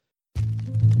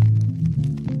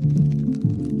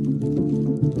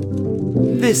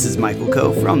This is Michael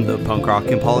Coe from the Punk Rock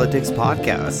and Politics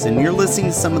Podcast, and you're listening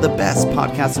to some of the best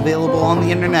podcasts available on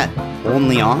the internet,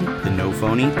 only on the No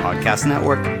Phony Podcast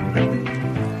Network.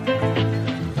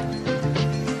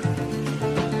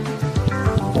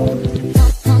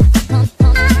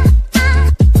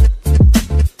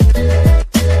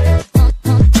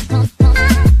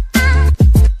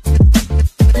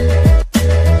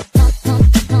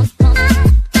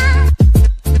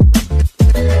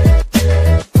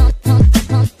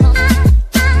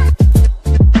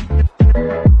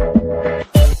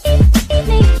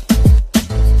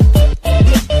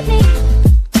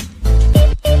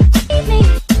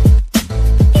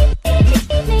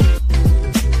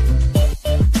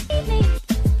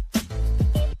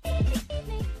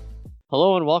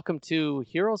 Welcome to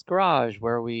Heroes Garage,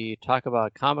 where we talk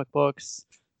about comic books,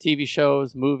 TV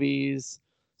shows, movies,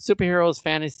 superheroes,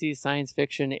 fantasy, science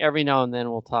fiction. Every now and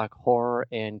then we'll talk horror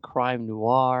and crime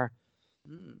noir.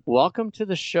 Welcome to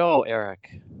the show, Eric.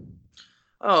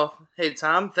 Oh, hey,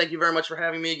 Tom. Thank you very much for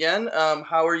having me again.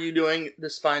 How are you doing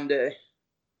this fine day?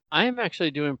 I am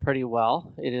actually doing pretty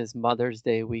well. It is Mother's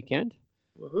Day weekend.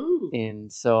 Woohoo!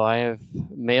 And so I have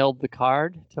mailed the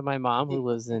card to my mom, who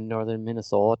lives in northern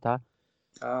Minnesota.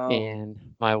 And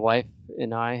my wife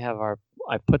and I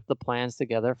I put the plans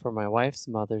together for my wife's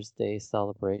Mother's Day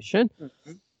celebration.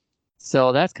 Mm-hmm.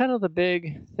 So that's kind of the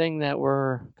big thing that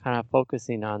we're kind of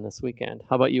focusing on this weekend.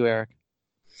 How about you, Eric?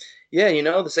 Yeah,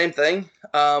 the same thing.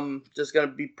 Just going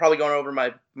to be probably going over to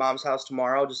my mom's house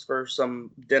tomorrow just for some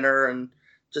dinner and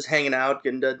just hanging out,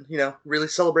 getting to, really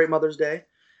celebrate Mother's Day.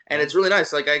 And it's really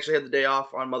nice. Like, I actually had the day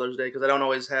off on Mother's Day because I don't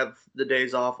always have the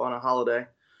days off on a holiday.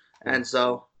 And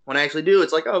so when I actually do,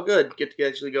 it's like, oh, good. Get to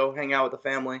actually go hang out with the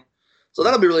family. So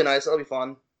that'll be really nice. That'll be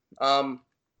fun.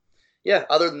 Yeah,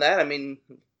 other than that, I mean,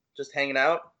 just hanging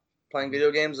out, playing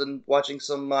video games, and watching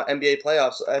some NBA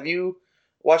playoffs. Have you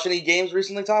watched any games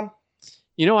recently, Tom?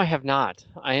 I have not.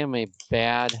 I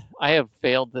have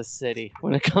failed this city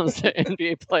when it comes to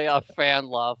NBA playoff fan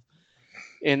love.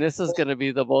 And this is going to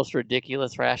be the most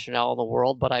ridiculous rationale in the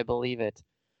world, but I believe it.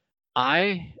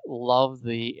 I love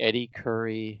the Eddie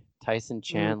Curry, Tyson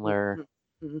Chandler,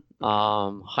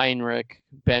 Heinrich,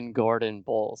 Ben Gordon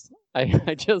Bulls.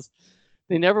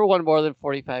 They never won more than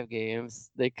 45 games.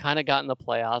 They kind of got in the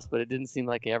playoffs, but it didn't seem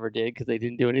like they ever did because they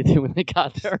didn't do anything when they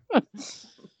got there.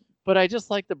 But I just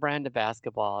like the brand of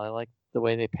basketball. I like the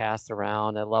way they passed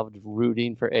around. I loved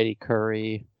rooting for Eddie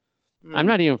Curry. I'm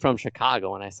not even from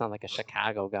Chicago, and I sound like a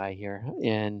Chicago guy here.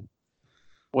 And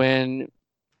when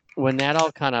that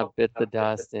all kind of bit the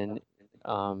dust and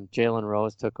Jalen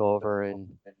Rose took over and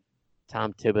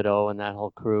Tom Thibodeau and that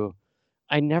whole crew,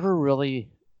 I never really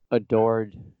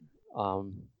adored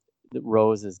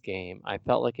Rose's game. I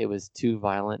felt like it was too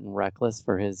violent and reckless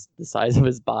for the size of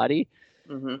his body.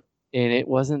 Mm-hmm. And it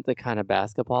wasn't the kind of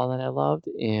basketball that I loved,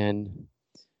 and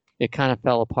it kind of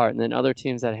fell apart. And then other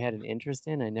teams that I had an interest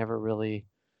in,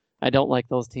 I don't like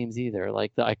those teams either.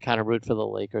 Like I kind of root for the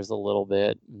Lakers a little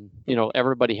bit.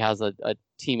 Everybody has a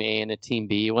team A and a team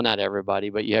B. Well, not everybody,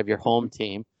 but you have your home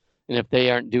team. And if they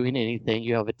aren't doing anything,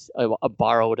 you have a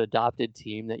borrowed, adopted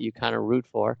team that you kind of root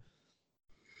for.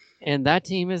 And that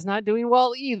team is not doing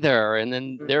well either. And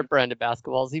then their brand of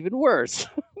basketball is even worse.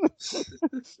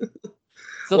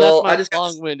 So that's my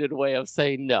long-winded way of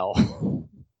saying no.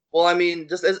 Well, I mean,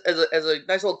 just as a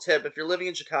nice little tip, if you're living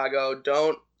in Chicago,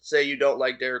 don't say you don't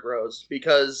like Derrick Rose,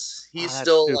 because he's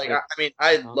still stupid.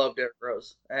 I love Derrick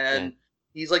Rose, and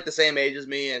he's like the same age as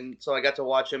me, and so I got to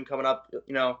watch him coming up,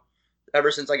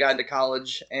 ever since I got into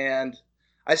college. And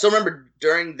I still remember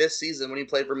during this season when he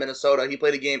played for Minnesota, he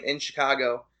played a game in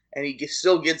Chicago, and he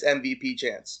still gets MVP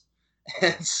chance.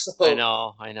 And so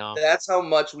I know. That's how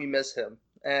much we miss him.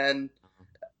 And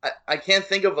I can't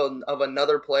think of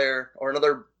another player or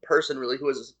another person really who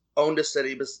has owned a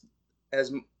city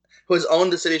who has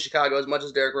owned the city of Chicago as much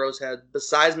as Derrick Rose had,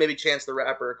 besides maybe Chance the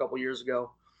Rapper a couple years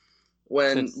ago,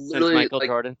 when since Michael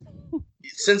Jordan.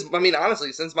 Since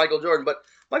Michael Jordan, but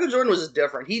Michael Jordan was just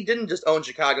different. He didn't just own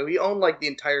Chicago; he owned like the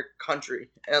entire country,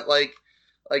 and like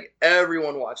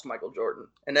everyone watched Michael Jordan,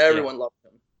 and everyone loved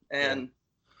him, and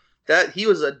that he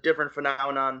was a different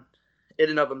phenomenon in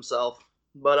and of himself.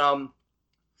 But I'm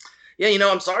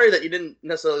sorry that you didn't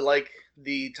necessarily like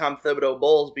the Tom Thibodeau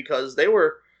Bulls, because they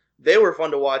were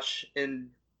fun to watch in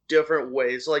different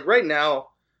ways. So like right now,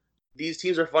 these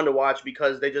teams are fun to watch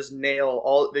because they just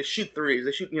they shoot threes.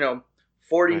 They shoot,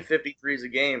 40, 50 threes a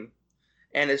game,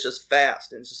 and it's just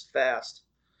fast.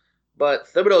 But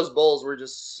Thibodeau's Bulls were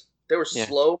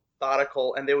slow,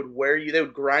 methodical, and they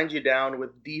would grind you down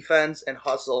with defense and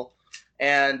hustle.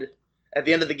 And at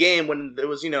the end of the game, when it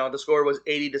was, the score was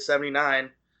 80-79,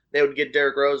 they would get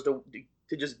Derrick Rose to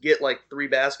just get like 3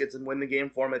 baskets and win the game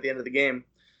for him at the end of the game.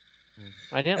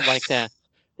 I didn't like that.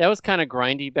 That was kind of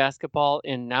grindy basketball.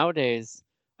 And nowadays,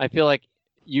 I feel like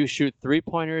you shoot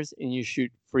 3-pointers and you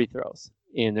shoot free throws.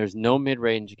 And there's no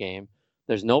mid-range game.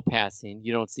 There's no passing.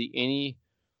 You don't see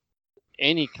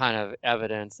any kind of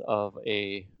evidence of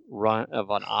a run of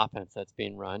an offense that's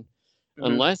being run,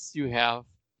 unless you have,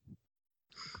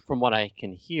 from what I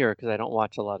can hear, because I don't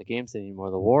watch a lot of games anymore,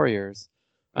 the Warriors.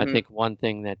 I think one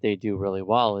thing that they do really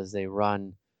well is they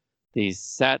run these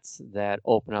sets that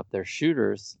open up their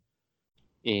shooters,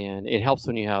 and it helps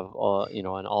when you have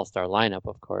an all-star lineup,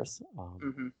 of course.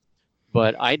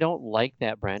 But I don't like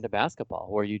that brand of basketball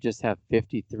where you just have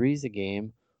 53s a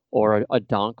game, or a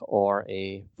dunk, or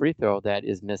a free throw that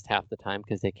is missed half the time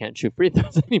because they can't shoot free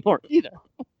throws anymore either.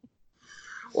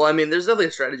 Well, I mean, there's definitely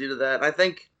a strategy to that. I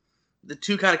think the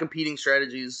two kind of competing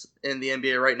strategies in the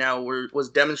NBA right now was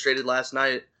demonstrated last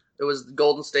night. It was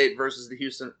Golden State Warriors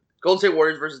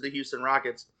versus the Houston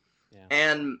Rockets. Yeah.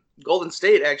 And Golden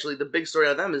State, actually, the big story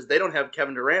of them is they don't have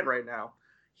Kevin Durant right now.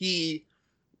 He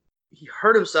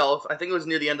hurt himself, I think it was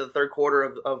near the end of the third quarter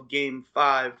of Game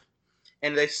 5,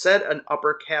 and they said an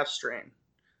upper calf strain.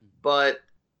 But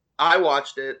I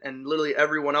watched it, and literally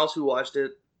everyone else who watched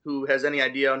it, who has any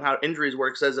idea on how injuries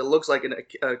work, says it looks like an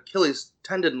Achilles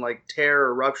tendon like tear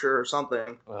or rupture or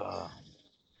something.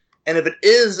 And if it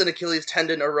is an Achilles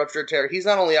tendon or rupture or tear, he's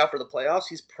not only out for the playoffs,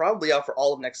 he's probably out for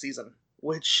all of next season,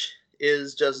 which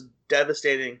is just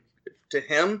devastating to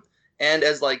him and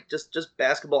as like just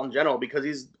basketball in general, because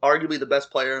he's arguably the best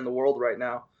player in the world right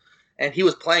now. And he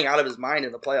was playing out of his mind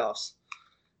in the playoffs.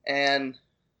 And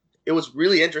it was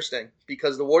really interesting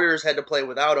because the Warriors had to play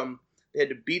without him. They had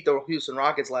to beat the Houston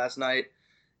Rockets last night,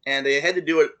 and they had to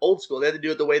do it old school. They had to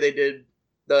do it the way they did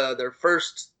when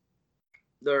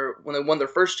they won their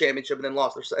first championship and then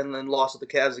lost to the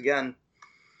Cavs again.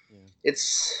 Yeah.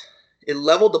 It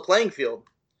leveled the playing field.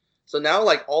 So now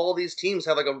like all these teams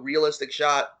have like a realistic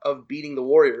shot of beating the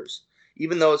Warriors,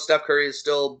 even though Steph Curry is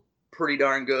still pretty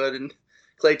darn good and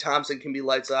Klay Thompson can be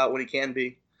lights out when he can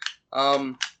be.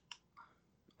 I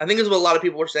think this is what a lot of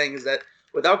people were saying, is that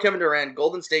without Kevin Durant,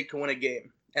 Golden State can win a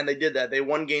game. And they did that. They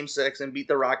won Game 6 and beat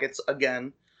the Rockets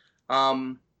again.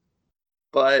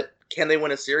 But can they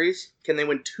win a series? Can they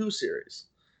win 2 series?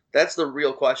 That's the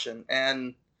real question.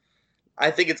 And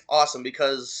I think it's awesome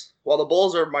because while the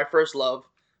Bulls are my first love,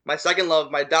 my second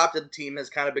love, my adopted team, has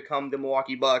kind of become the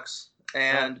Milwaukee Bucks.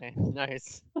 And okay,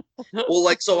 nice.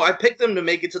 So I picked them to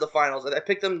make it to the finals. I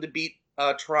picked them to beat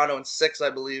Toronto in 6, I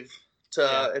believe,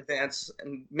 to advance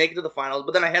and make it to the finals.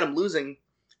 But then I had them losing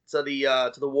to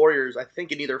the Warriors, I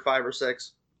think in either 5 or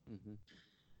 6.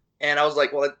 And I was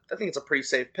like, well, I think it's a pretty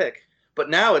safe pick. But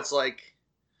now it's like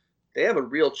they have a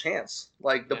real chance.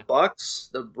 Like the Bucks,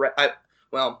 the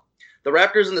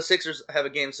Raptors and the Sixers have a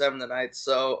Game 7 tonight,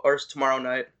 or tomorrow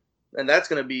night, and that's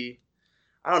going to be.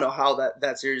 I don't know how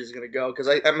that series is going to go because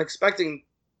I'm expecting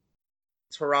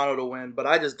Toronto to win, but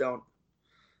I just don't.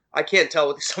 I can't tell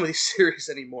with some of these series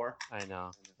anymore. I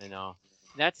know.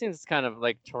 That seems kind of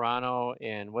like Toronto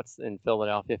and what's in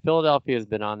Philadelphia. Philadelphia has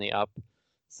been on the up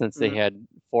since they had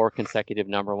 4 consecutive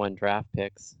number 1 draft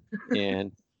picks,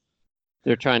 and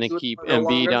they're trying to keep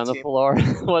Embiid on the floor.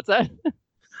 What's that?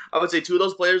 I would say 2 of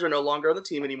those players are no longer on the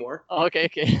team anymore. Okay.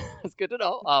 That's good to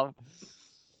know.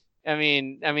 I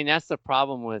mean, that's the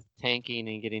problem with tanking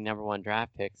and getting number 1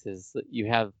 draft picks is that you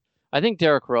have, I think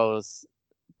Derrick Rose,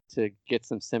 to get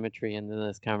some symmetry into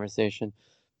this conversation,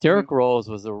 Derrick Rose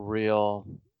was a real,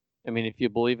 I mean, if you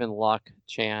believe in luck,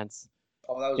 chance,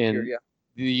 that was weird,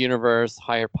 the universe,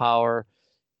 higher power,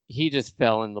 he just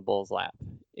fell in the Bulls' lap.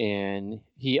 And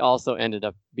he also ended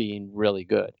up being really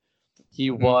good.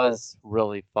 He was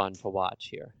really fun to watch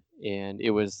here. And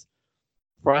it was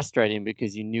frustrating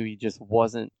because you knew he just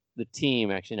wasn't the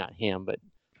team, actually not him, but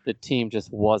the team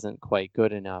just wasn't quite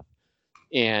good enough.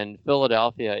 And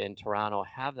Philadelphia and Toronto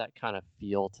have that kind of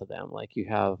feel to them. Like you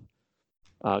have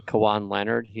Kawhi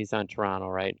Leonard, he's on Toronto,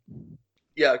 right?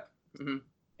 Yeah.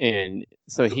 And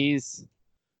so he's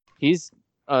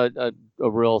a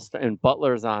real and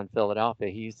Butler's on Philadelphia.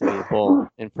 He used to be a Bull,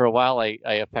 and for a while I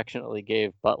affectionately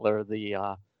gave Butler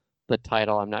the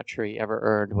title I'm not sure he ever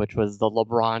earned, which was the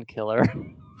LeBron killer.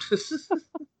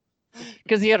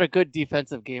 Because he had a good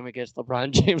defensive game against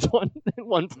LeBron James one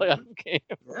playoff game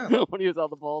when he was on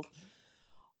the Bulls.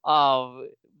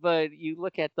 But you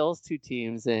look at those 2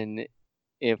 teams, and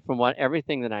from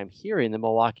everything that I'm hearing, the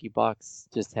Milwaukee Bucks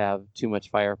just have too much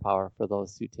firepower for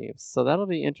those 2 teams. So that'll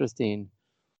be interesting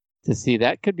to see.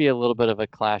 That could be a little bit of a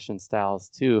clash in styles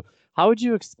too. How would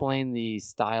you explain the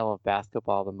style of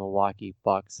basketball the Milwaukee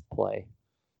Bucks play?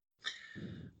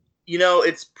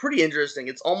 It's pretty interesting.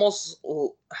 It's almost,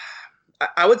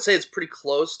 I would say it's pretty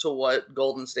close to what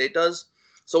Golden State does.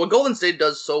 So what Golden State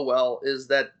does so well is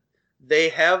that they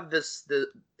have this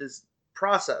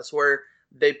process where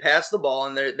they pass the ball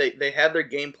and they have their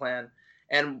game plan.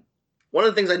 And one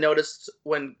of the things I noticed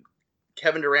when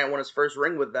Kevin Durant won his first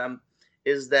ring with them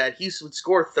is that he would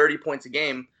score 30 points a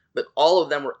game, but all of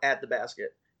them were at the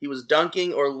basket. He was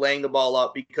dunking or laying the ball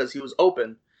up because he was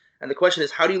open. And the question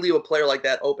is, how do you leave a player like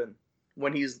that open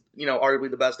when he's,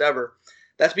 arguably the best ever?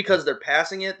 That's because they're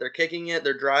passing it, they're kicking it,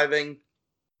 they're driving.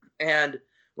 And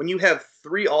when you have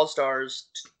 3 All-Stars,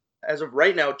 as of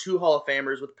right now, 2 Hall of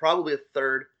Famers with probably a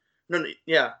third,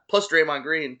 plus Draymond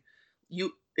Green,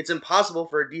 it's impossible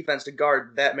for a defense to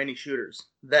guard that many shooters,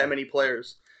 that many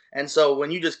players. And so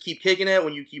when you just keep kicking it,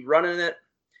 when you keep running it,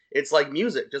 it's like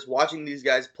music, just watching these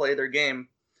guys play their game.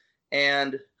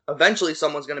 And eventually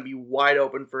someone's going to be wide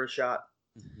open for a shot.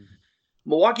 Mm-hmm.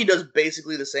 Milwaukee does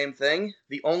basically the same thing.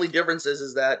 The only difference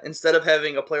is that instead of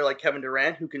having a player like Kevin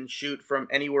Durant who can shoot from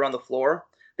anywhere on the floor,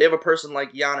 they have a person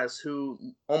like Giannis who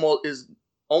is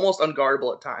almost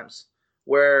unguardable at times,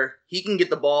 where he can get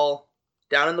the ball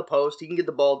down in the post, he can get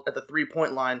the ball at the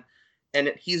 3-point line,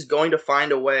 and he's going to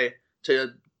find a way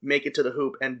to make it to the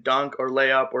hoop and dunk or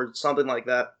lay up or something like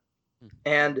that.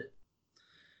 And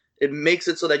it makes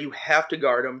it so that you have to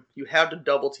guard him, you have to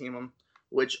double team him,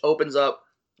 which opens up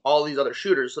all these other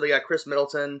shooters. So they got Chris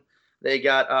Middleton, they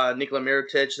got Nikola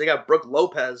Mirotic, they got Brook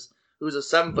Lopez, who's a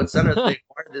 7-foot center that they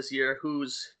acquired this year,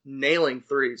 who's nailing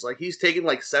threes. Like, he's taking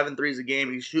like 7 threes a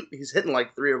game. He's hitting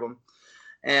like 3 of them.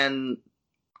 And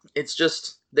it's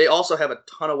just, they also have a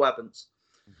ton of weapons.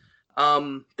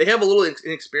 They have a little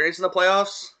inexperience in the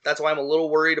playoffs. That's why I'm a little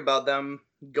worried about them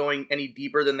going any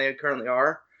deeper than they currently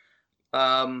are.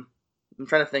 I'm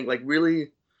trying to think, like, really,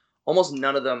 almost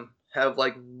none of them have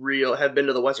been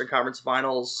to the Western Conference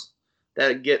Finals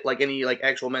that get like any like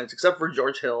actual minutes, except for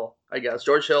George Hill, I guess.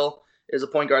 George Hill is a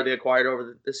point guard they acquired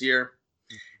over this year,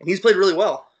 and he's played really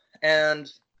well. And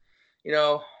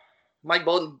Mike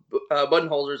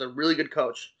Budenholzer is a really good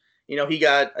coach. He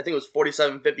got, I think it was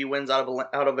 47-50 wins out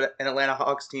of an Atlanta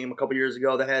Hawks team a couple years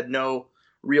ago that had no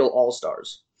real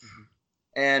all-stars. Mm-hmm.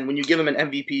 And when you give him an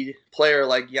MVP player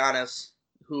like Giannis,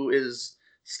 who is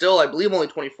still, I believe, only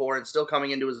 24 and still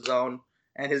coming into his own,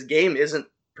 and his game isn't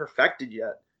perfected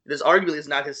yet. This arguably is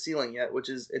not his ceiling yet, which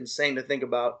is insane to think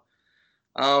about.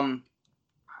 I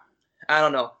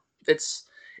don't know.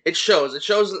 It shows. It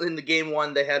shows in the game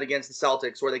 1 they had against the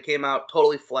Celtics where they came out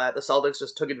totally flat. The Celtics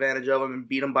just took advantage of them and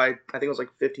beat them by, I think it was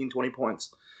like 15, 20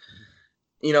 points.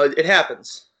 It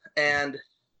happens. And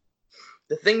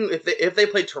the thing, if they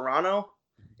play Toronto,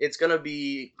 it's going to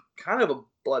be kind of a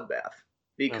bloodbath.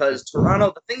 Because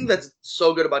Toronto, the thing that's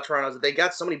so good about Toronto is that they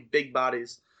got so many big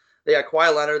bodies. They got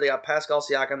Kawhi Leonard, they got Pascal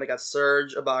Siakam, they got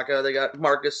Serge Ibaka, they got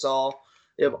Marc Gasol.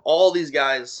 They have all these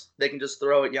guys they can just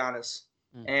throw at Giannis.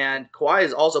 And Kawhi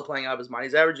is also playing out of his mind.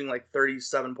 He's averaging like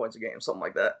 37 points a game, something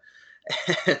like that.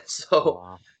 And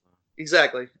so,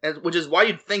 exactly. And which is why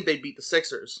you'd think they'd beat the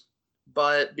Sixers.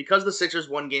 But because the Sixers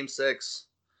won Game 6,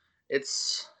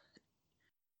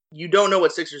 you don't know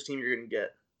what Sixers team you're going to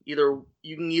get. You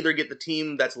can either get the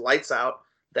team that's lights out,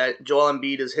 that Joel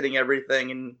Embiid is hitting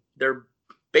everything and they're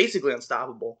basically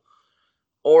unstoppable,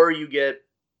 or you get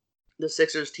the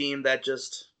Sixers team that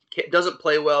just doesn't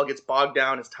play well, gets bogged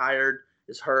down, is tired,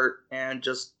 is hurt, and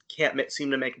just can't seem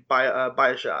to buy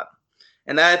a shot.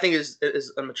 And that, I think,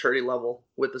 is a maturity level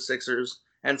with the Sixers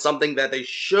and something that they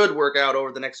should work out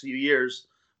over the next few years.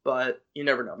 But you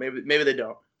never know. Maybe they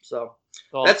don't. So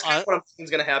that's kind of what I'm thinking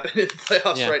is going to happen in the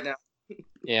playoffs right now.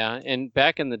 Yeah, and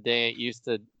back in the day, it used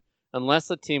to, unless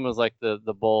the team was like the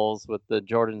Bulls with the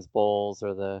Jordan's Bulls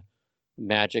or the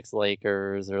Magic's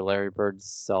Lakers or Larry Bird's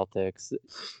Celtics,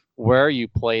 where you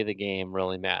play the game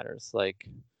really matters. Like,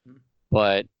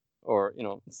 or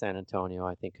San Antonio,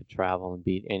 I think, could travel and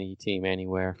beat any team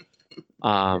anywhere.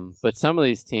 But some of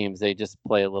these teams, they just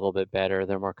play a little bit better.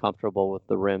 They're more comfortable with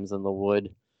the rims and the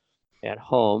wood at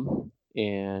home,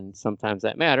 and sometimes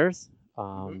that matters.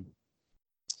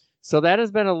 So that has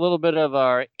been a little bit of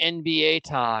our NBA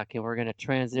talk, and we're going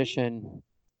to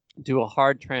do a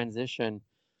hard transition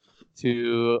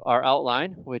to our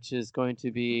outline, which is going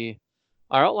to be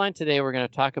our outline today. We're going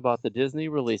to talk about the Disney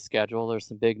release schedule. There's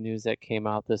some big news that came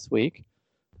out this week.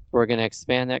 We're going to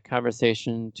expand that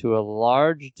conversation to a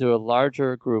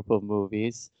larger group of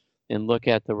movies and look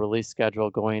at the release schedule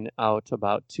going out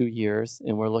about 2 years.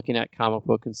 And we're looking at comic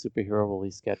book and superhero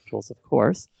release schedules, of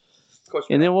course.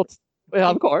 And then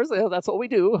of course, that's what we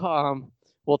do.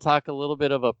 We'll talk a little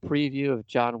bit of a preview of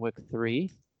John Wick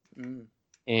 3.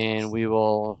 And we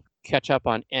will catch up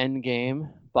on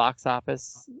Endgame box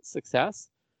office success.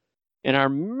 And our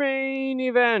main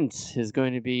event is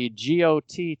going to be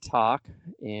GOT Talk,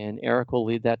 and Eric will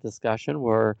lead that discussion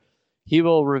where he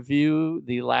will review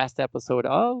the last episode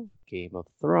of Game of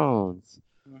Thrones.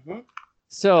 Mm-hmm.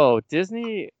 So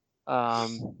Disney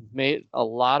made a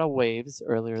lot of waves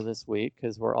earlier this week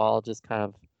because we're all just kind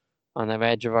of on the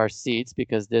edge of our seats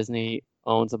because Disney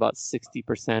owns about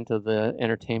 60% of the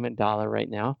entertainment dollar right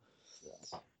now.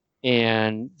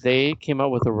 And they came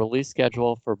up with a release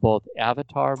schedule for both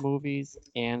Avatar movies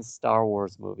and Star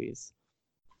Wars movies.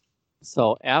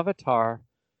 So Avatar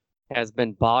has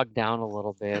been bogged down a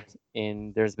little bit,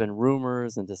 and there's been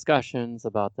rumors and discussions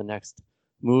about the next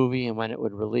movie and when it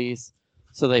would release.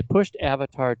 So they pushed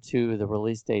Avatar to the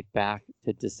release date back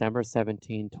to December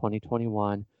 17,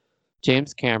 2021.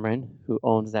 James Cameron, who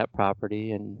owns that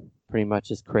property and pretty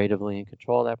much is creatively in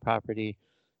control of that property,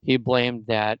 he blamed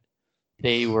that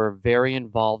they were very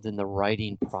involved in the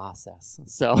writing process.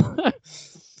 So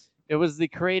it was the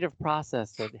creative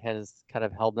process that has kind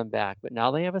of held them back, but now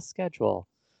they have a schedule.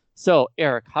 So,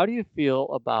 Eric, how do you feel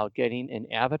about getting an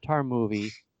Avatar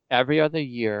movie every other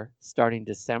year starting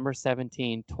December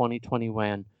 17,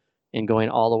 2021 and going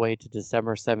all the way to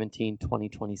December 17,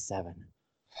 2027?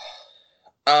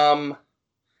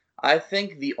 I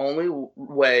think the only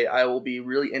way I will be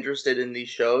really interested in these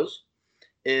shows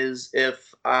is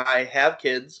if I have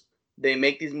kids, they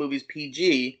make these movies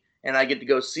PG, and I get to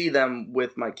go see them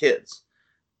with my kids.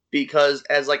 Because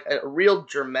as like a real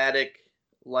dramatic,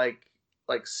 like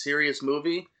serious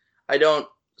movie, I don't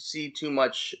see too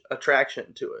much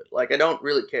attraction to it. Like I don't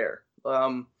really care.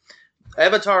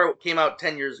 Avatar came out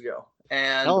 10 years ago,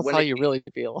 and Tell us how you really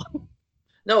feel.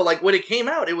 No, like when it came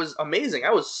out, it was amazing.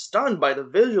 I was stunned by the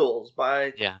visuals,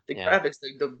 by the graphics,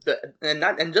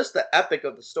 and just the epic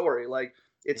of the story. Like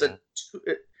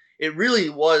it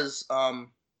really was. I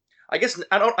guess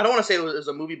I don't want to say it was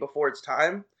a movie before its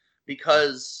time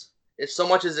because it's so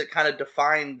much as it kind of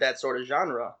defined that sort of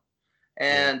genre,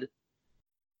 and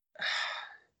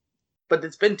but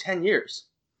it's been 10 years.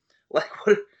 Like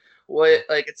what?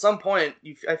 Like at some point,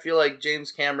 I feel like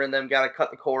James Cameron them got to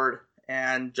cut the cord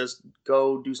and just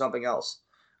go do something else.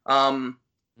 I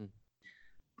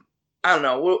don't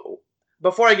know.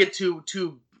 Before I get too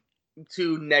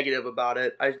negative about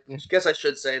it, I guess I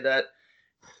should say that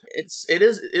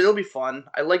it'll be fun.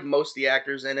 I like most of the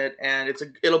actors in it, and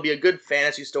it'll be a good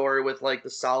fantasy story with like the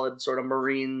solid sort of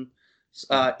marine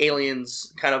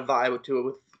aliens kind of vibe to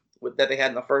it with that they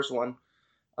had in the first one.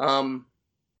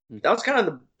 That was kind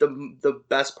of the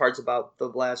best parts about the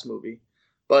last movie.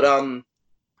 But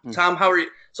Tom, how are you?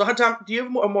 So, Tom, do you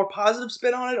have a more positive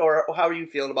spin on it, or how are you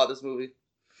feeling about this movie?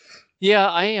 Yeah,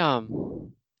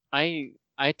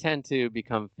 I tend to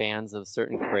become fans of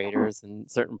certain creators and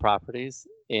certain properties,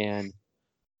 and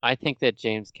I think that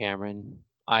James Cameron,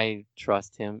 I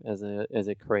trust him as a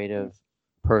creative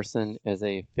person, as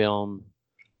a film.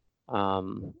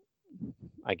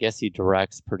 I guess he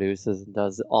directs, produces, and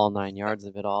does all 9 yards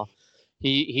of it all.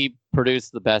 He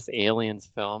produced the best Aliens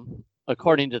film,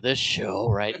 according to this show,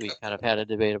 right? We kind of had a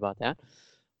debate about that.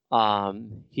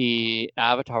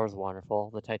 Avatar was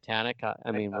wonderful. The Titanic,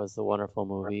 was a wonderful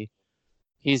movie.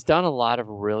 He's done a lot of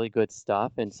really good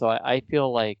stuff, and so I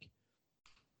feel like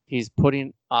he's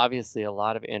putting obviously a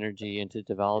lot of energy into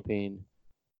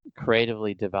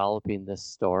creatively developing this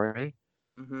story.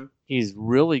 Mm-hmm. He's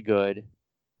really good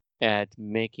at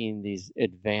making these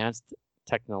advanced,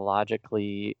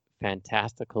 technologically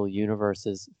fantastical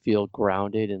universes feel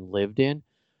grounded and lived in.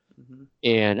 Mm-hmm.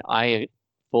 And I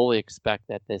fully expect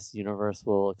that this universe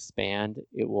will expand.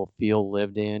 It will feel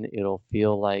lived in. It'll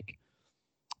feel like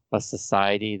a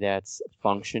society that's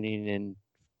functioning in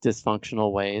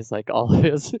dysfunctional ways, like all of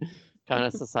his kind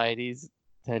of societies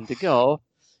tend to go.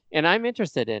 And I'm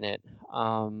interested in it.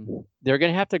 They're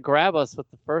going to have to grab us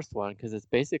with the first one because it's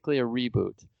basically a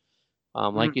reboot.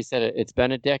 Like you said, it's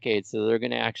been a decade, so they're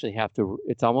going to actually have to.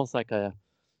 It's almost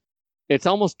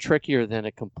trickier than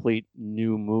a complete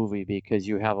new movie because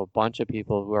you have a bunch of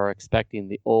people who are expecting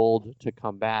the old to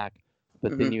come back,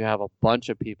 but then you have a bunch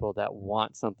of people that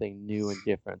want something new and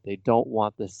different. They don't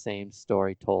want the same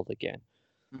story told again.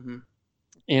 Mm-hmm.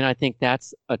 And I think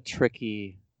that's a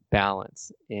tricky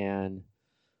balance. And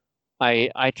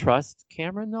I trust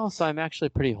Cameron, though, so I'm actually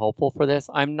pretty hopeful for this.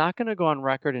 I'm not going to go on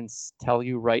record and tell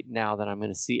you right now that I'm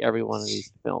going to see every one of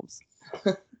these films.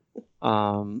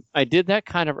 I did that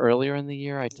kind of earlier in the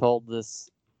year. I told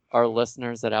our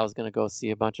listeners that I was going to go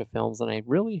see a bunch of films, and I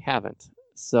really haven't.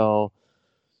 So,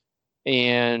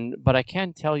 but I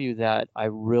can tell you that I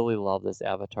really love this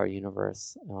Avatar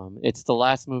universe. It's the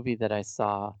last movie that I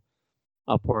saw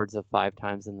upwards of 5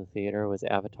 times in the theater was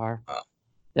Avatar. Oh.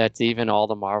 That's even all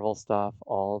the Marvel stuff,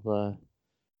 all the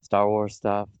Star Wars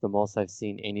stuff. The most I've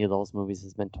seen any of those movies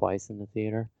has been twice in the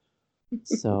theater.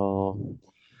 So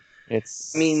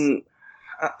it's. I mean,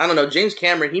 I don't know. James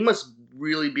Cameron, he must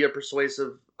really be a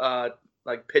persuasive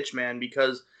like pitch man,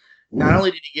 because not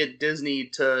only did he get Disney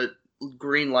to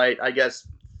greenlight, I guess,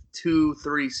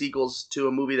 2-3 sequels to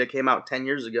a movie that came out 10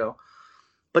 years ago,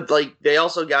 but like they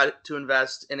also got to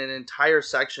invest in an entire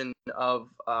section of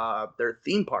their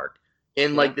theme park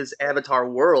in like this Avatar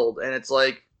world. And it's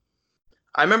like,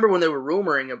 I remember when they were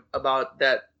rumoring about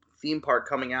that theme park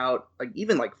coming out, like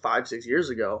even like 5-6 years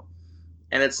ago.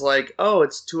 And it's like, oh,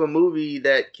 it's to a movie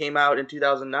that came out in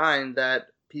 2009 that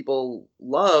people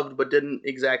loved, but didn't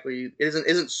exactly,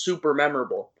 isn't super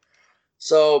memorable.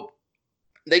 So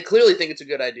they clearly think it's a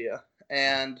good idea,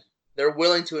 and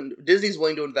Disney's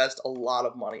willing to invest a lot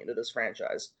of money into this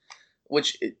franchise,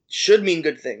 which it should mean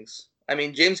good things. I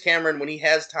mean, James Cameron, when he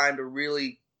has time to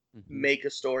really make a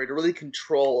story, to really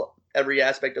control every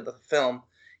aspect of the film,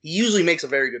 he usually makes a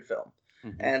very good film.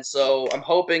 And so I'm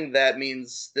hoping that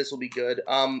means this will be good.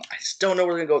 I just don't know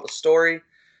where they're going to go with the story.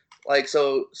 Like,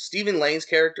 so Stephen Lane's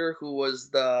character, who was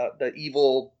the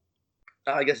evil,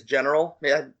 I guess, general.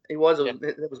 Yeah, he was.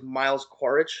 It was Miles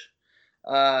Quaritch.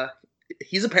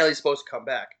 He's apparently supposed to come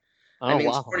back. Oh,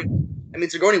 wow.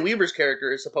 Sigourney Weaver's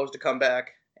character is supposed to come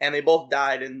back, and they both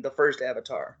died in the first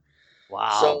Avatar.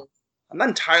 Wow. So I'm not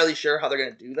entirely sure how they're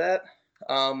going to do that.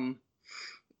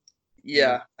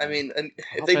 Yeah, I mean, and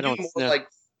if they do more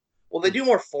they do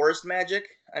more forest magic.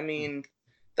 I mean,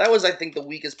 that was, I think, the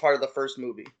weakest part of the first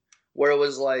movie, where it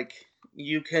was like,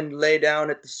 you can lay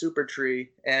down at the super tree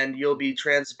and you'll be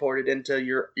transported into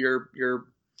your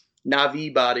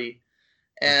Na'vi body,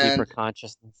 and deeper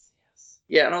consciousness. Yes.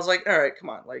 Yeah, and I was like, all right, come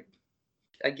on, like,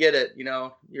 I get it, you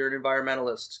know, you're an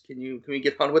environmentalist. Can we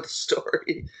get on with the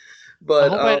story?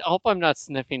 But I hope I'm not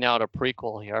sniffing out a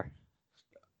prequel here.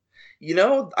 You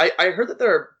know, I heard that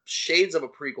there are shades of a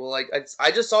prequel. Like, I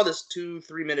just saw this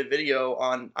 2-3 minute video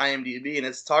on IMDb, and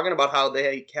it's talking about how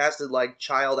they casted like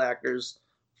child actors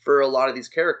for a lot of these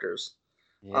characters.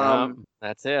 Yeah,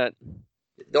 that's it.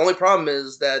 The only problem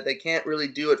is that they can't really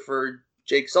do it for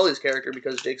Jake Sully's character,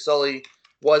 because Jake Sully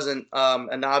wasn't a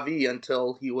Na'vi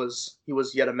until he was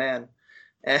yet a man,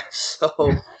 and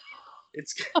so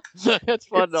it's it's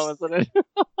fun though, isn't it?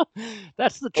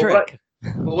 That's the trick.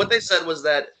 But what they said was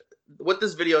that. What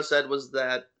this video said was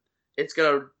that it's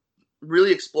going to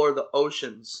really explore the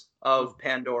oceans of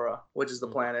Pandora, which is the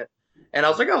planet. And I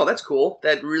was like, oh, that's cool.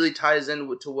 That really ties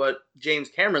in to what James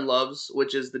Cameron loves,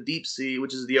 which is the deep sea,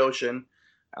 which is the ocean.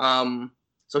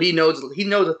 So he knows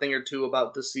a thing or two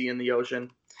about the sea and the ocean.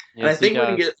 Yes, and I think we're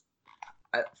going to get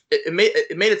it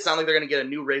made it sound like they're going to get a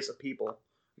new race of people,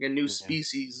 like a new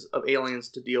species of aliens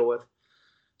to deal with.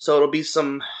 So it'll be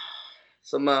some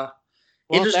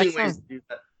interesting ways to do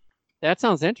that. That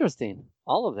sounds interesting.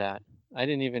 All of that. I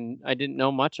didn't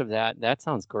know much of that. That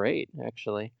sounds great,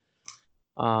 actually.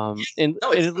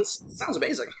 It sounds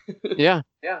amazing. Yeah.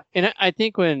 And I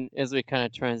think as we kind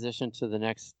of transition to the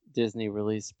next Disney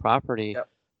release property,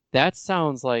 that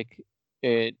sounds like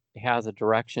it has a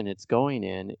direction it's going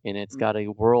in, and it's got a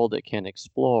world it can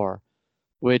explore,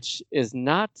 which is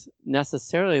not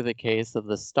necessarily the case of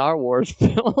the Star Wars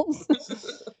films.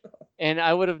 And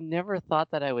I would have never thought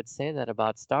that I would say that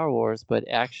about Star Wars, but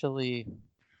actually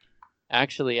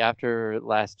after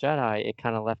Last Jedi, it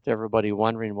kind of left everybody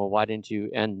wondering, well, why didn't you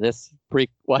end this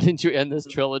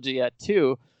trilogy at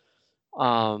 2?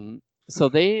 So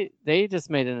they just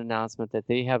made an announcement that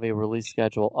they have a release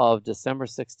schedule of December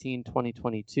 16,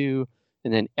 2022,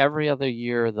 and then every other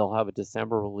year they'll have a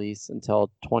December release until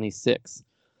 26.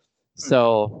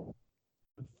 So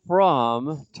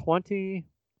from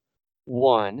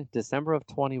December of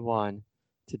 21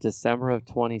 to December of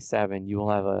 27, you will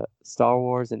have a Star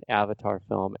Wars and Avatar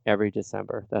film every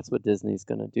December. That's what Disney's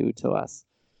going to do to us.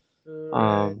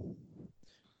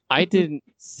 I didn't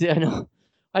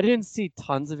see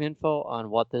tons of info on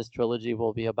what this trilogy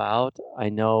will be about. I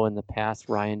know in the past,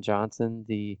 Rian Johnson,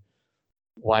 the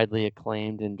widely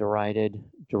acclaimed and derided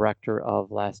director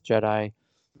of Last Jedi,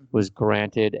 was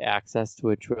granted access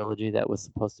to a trilogy that was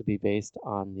supposed to be based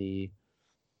on the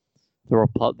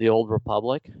Old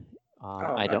Republic.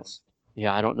 I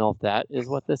don't know if that is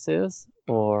what this is,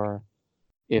 or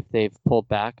if they've pulled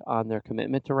back on their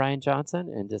commitment to Rian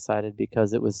Johnson and decided,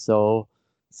 because it was so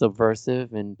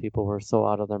subversive and people were so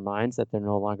out of their minds, that they're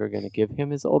no longer going to give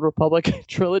him his Old Republic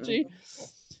trilogy.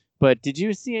 But did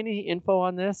you see any info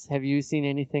on this? Have you seen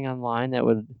anything online that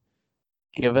would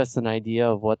give us an idea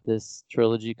of what this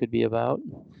trilogy could be about?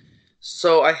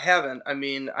 So I haven't. I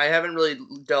mean, I haven't really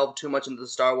delved too much into the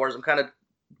Star Wars. I'm kind of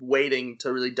waiting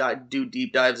to really do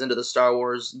deep dives into the Star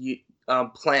Wars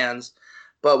plans.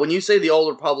 But when you say the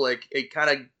Old Republic, it kind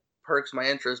of perks my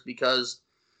interest because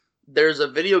there's a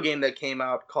video game that came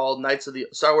out called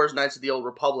Star Wars Knights of the Old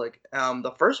Republic.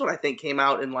 The first one I think came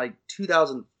out in like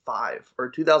 2005 or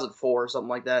 2004 or something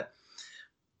like that.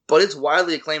 But it's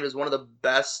widely acclaimed as one of the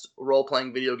best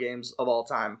role-playing video games of all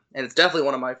time, and it's definitely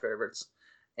one of my favorites.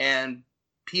 And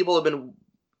people have been,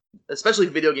 especially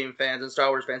video game fans and Star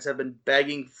Wars fans, have been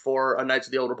begging for a Knights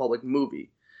of the Old Republic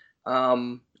movie,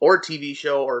 or TV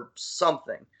show or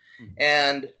something. Mm-hmm.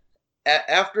 And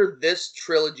after this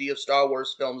trilogy of Star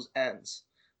Wars films ends,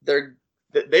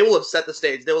 they will have set the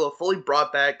stage. They will have fully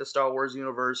brought back the Star Wars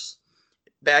universe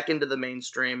back into the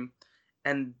mainstream,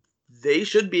 and they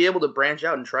should be able to branch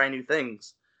out and try new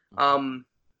things.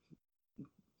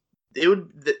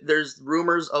 There's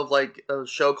rumors of like a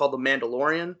show called The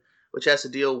Mandalorian, which has to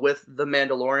deal with the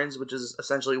Mandalorians, which is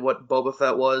essentially what Boba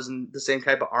Fett was, and the same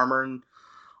type of armor and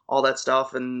all that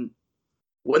stuff. And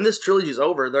when this trilogy is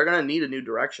over, they're going to need a new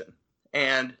direction.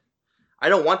 And I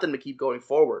don't want them to keep going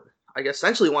forward. I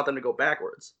essentially want them to go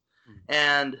backwards. Mm-hmm.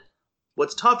 And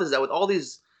what's tough is that with all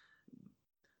these,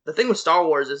 the thing with Star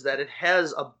Wars is that it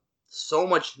has so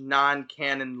much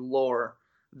non-canon lore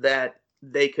that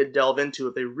they could delve into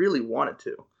if they really wanted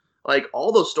to. Like,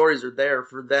 all those stories are there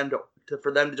for them to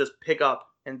just pick up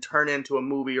and turn into a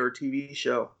movie or a TV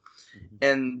show. Mm-hmm.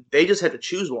 And they just had to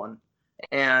choose one.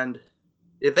 And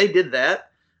if they did that,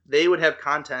 they would have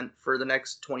content for the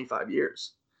next 25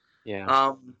 years.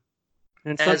 Yeah.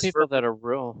 And some people that are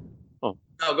real... Oh,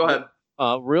 go ahead.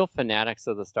 Real fanatics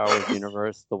of the Star Wars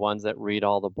universe, the ones that read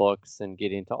all the books and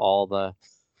get into all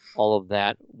of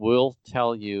that, will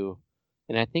tell you,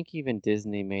 and I think even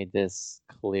Disney made this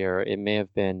clear. It may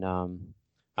have been, I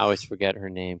always forget her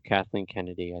name, Kathleen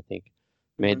Kennedy, I think,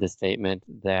 made the statement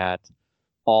that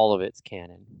all of it's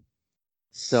canon.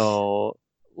 So,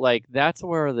 like, that's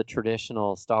where the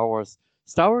traditional Star Wars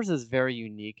is very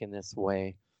unique in this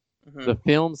way. Mm-hmm. The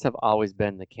films have always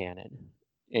been the canon.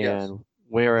 And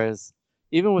whereas,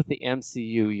 even with the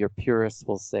MCU, your purists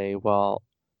will say, well,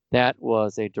 that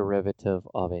was a derivative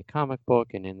of a comic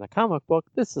book, and in the comic book,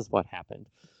 this is what happened.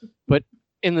 But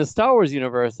in the Star Wars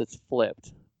universe, it's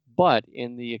flipped. But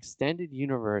in the extended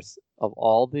universe of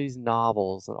all these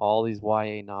novels and all these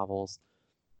YA novels,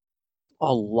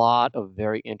 a lot of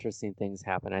very interesting things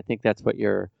happen. I think that's what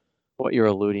you're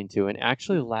alluding to. And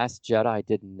actually, Last Jedi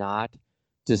did not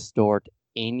distort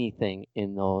anything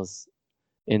in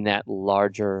that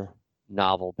larger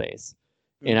novel base.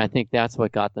 And I think that's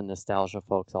what got the nostalgia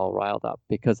folks all riled up,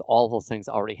 because all those things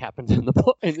already happened in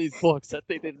these books that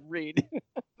they didn't read.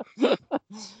 But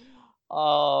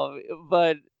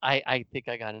I think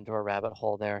I got into a rabbit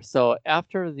hole there. So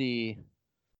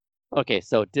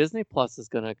so Disney Plus is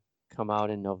going to come out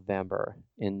in November.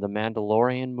 In the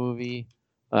Mandalorian movie,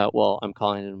 I'm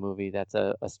calling it a movie, that's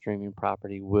a streaming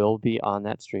property, will be on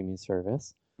that streaming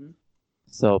service. Mm-hmm.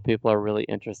 So people are really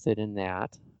interested in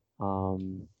that.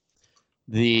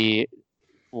 The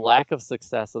lack of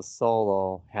success of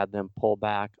Solo had them pull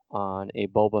back on a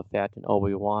Boba Fett and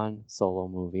Obi-Wan Solo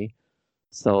movie.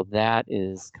 So that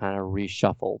is kind of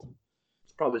reshuffled.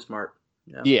 It's probably smart.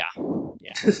 Yeah.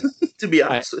 To be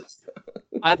honest with you.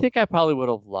 I think I probably would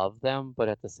have loved them, but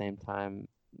at the same time,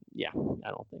 I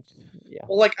don't think. Yeah.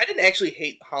 Well, like, I didn't actually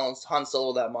hate Han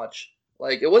Solo that much.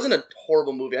 Like, it wasn't a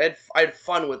horrible movie. I had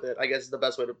fun with it, I guess is the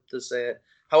best way to say it.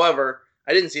 However,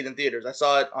 I didn't see it in theaters. I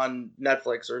saw it on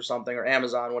Netflix or something, or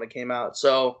Amazon when it came out.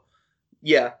 So,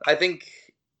 yeah, I think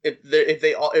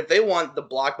if they want the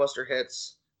blockbuster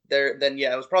hits, then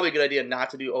it was probably a good idea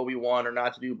not to do Obi-Wan or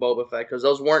not to do Boba Fett, because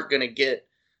those weren't going to get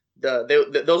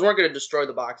those weren't going to destroy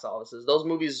the box offices. Those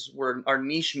movies are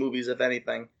niche movies, if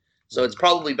anything. So it's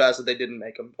probably best that they didn't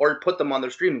make them, or put them on their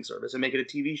streaming service and make it a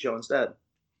TV show instead.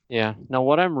 Yeah. Now,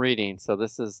 what I'm reading, so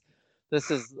this is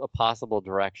a possible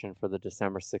direction for the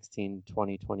December 16,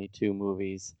 2022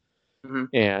 movies. Mm-hmm.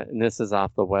 And this is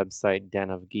off the website Den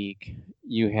of Geek.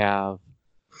 You have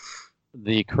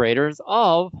the creators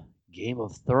of Game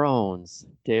of Thrones,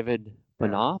 David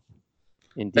Benioff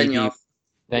and Benioff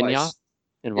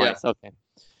and Weiss. Okay.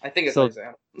 I think it's like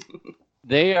that.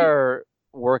 They are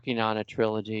working on a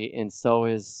trilogy, and so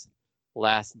is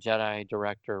Last Jedi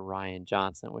director Rian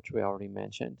Johnson, which we already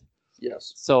mentioned.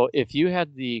 Yes. So if you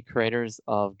had the creators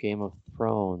of Game of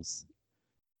Thrones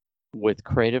with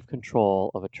creative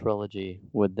control of a trilogy,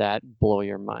 would that blow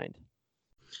your mind?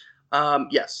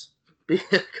 Yes.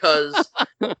 Because,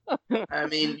 I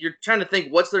mean, you're trying to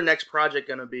think, what's their next project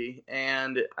going to be?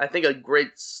 And I think a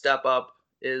great step up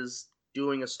is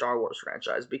doing a Star Wars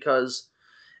franchise, because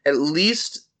at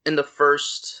least in the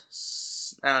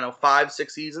first, I don't know, 5,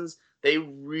 6 seasons, they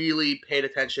really paid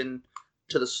attention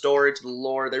to the story, to the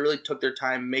lore. They really took their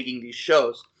time making these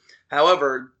shows.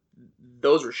 However,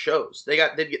 those were shows. They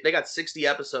got 60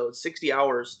 episodes, 60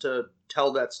 hours to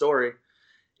tell that story.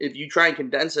 If you try and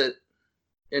condense it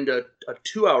into a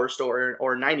 2-hour story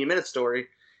or a 90-minute story,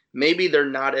 maybe they're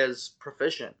not as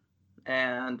proficient.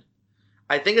 And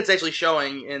I think it's actually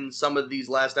showing in some of these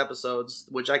last episodes,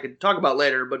 which I could talk about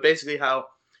later, but basically how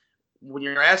when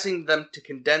you're asking them to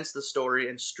condense the story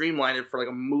and streamline it for like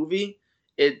a movie,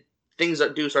 things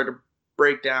that do start to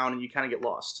break down and you kind of get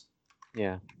lost.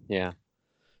 Yeah.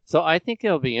 So I think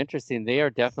it'll be interesting. They are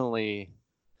definitely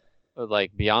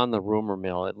like beyond the rumor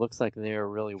mill. It looks like they are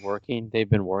really working. They've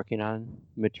been working on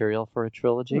material for a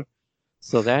trilogy.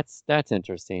 So that's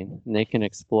interesting. And they can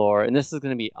explore, and this is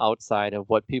going to be outside of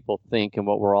what people think and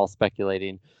what we're all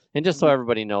speculating. And just so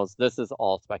everybody knows, this is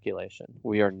all speculation.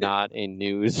 We are not a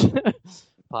news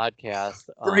podcast.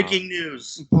 Breaking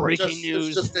news. Breaking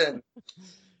news. Just in.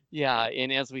 Yeah,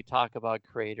 and as we talk about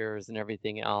creators and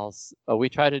everything else, we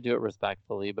try to do it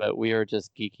respectfully, but we are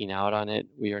just geeking out on it.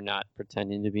 We are not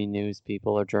pretending to be news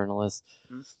people or journalists.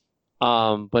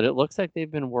 But it looks like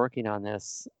they've been working on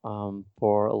this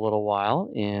for a little while,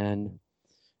 and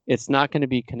it's not going to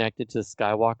be connected to the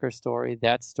Skywalker story.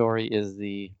 That story is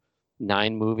the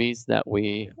 9 movies that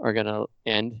we are going to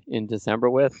end in December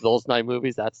with. Those 9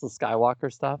 movies, that's the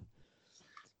Skywalker stuff.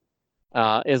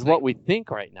 Is what we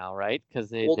think right now, right?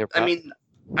 Because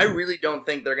I really don't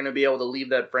think they're going to be able to leave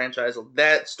that franchise,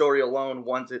 that story alone,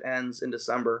 once it ends in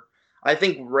December. I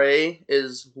think Rey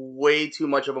is way too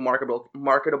much of a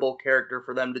marketable character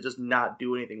for them to just not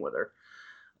do anything with her.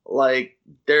 Like,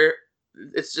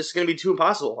 it's just going to be too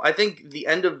impossible. I think the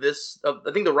end of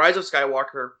I think the Rise of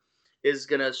Skywalker is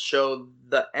going to show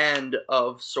the end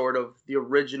of sort of the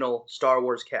original Star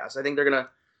Wars cast. I think they're going to,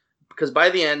 because by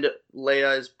the end,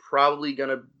 Leia is probably going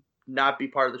to not be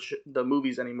part of the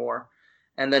movies anymore.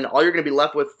 And then all you're going to be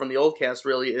left with from the old cast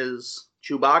really is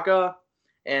Chewbacca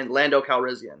and Lando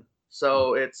Calrissian.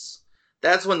 So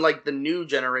that's when like the new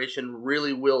generation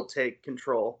really will take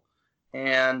control.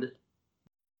 And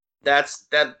that's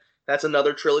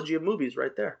another trilogy of movies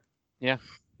right there. Yeah.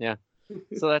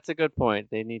 So that's a good point.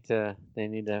 They need to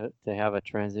have a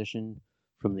transition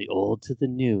from the old to the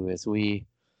new as we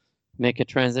make a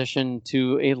transition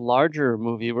to a larger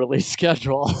movie release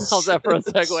schedule. How's that for a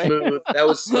segue? Smooth. That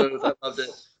was smooth. I loved it.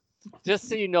 Just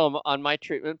so you know, on my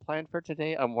treatment plan for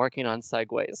today, I'm working on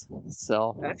segues.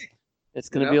 So it's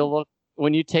going to be a little,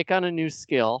 when you take on a new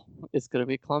skill, it's going to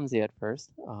be clumsy at first.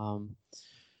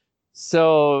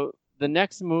 So the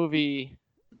next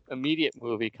immediate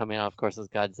movie coming out, of course, is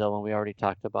Godzilla. And we already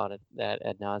talked about that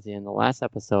ad nauseum in the last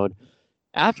episode.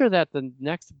 After that, the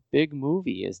next big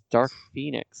movie is Dark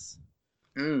Phoenix.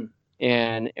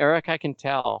 And Eric, I can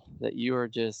tell that you are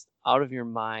just out of your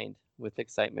mind with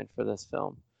excitement for this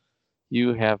film.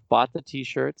 You have bought the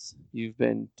t-shirts. You've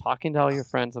been talking to all your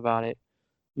friends about it.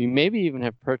 You maybe even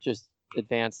have purchased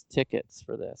advanced tickets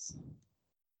for this,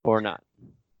 or not.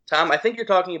 Tom, I think you're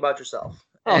talking about yourself.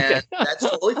 Okay. And that's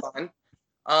totally fine.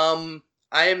 I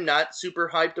am not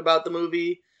super hyped about the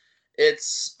movie.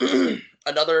 It's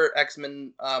another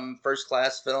X-Men First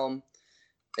Class film.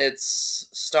 It's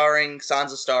starring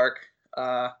Sansa Stark.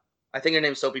 I think her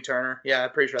name's Sophie Turner. Yeah,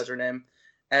 I'm pretty sure that's her name.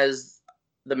 As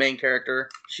the main character.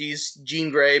 She's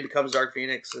Jean Grey, becomes Dark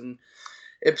Phoenix, and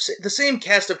it's the same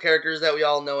cast of characters that we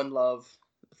all know and love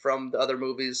from the other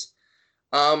movies.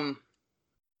 I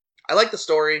like the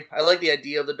story. I like the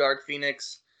idea of the Dark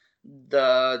Phoenix.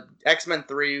 The X-Men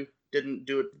 3 didn't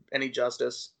do it any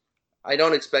justice. I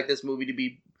don't expect this movie to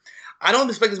be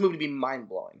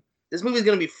mind-blowing. This movie is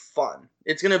going to be fun.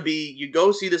 It's going to be, you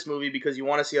go see this movie because you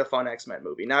want to see a fun X-Men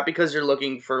movie, not because you're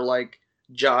looking for, like,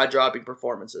 jaw-dropping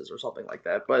performances or something like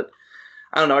that. But,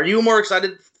 I don't know. Are you more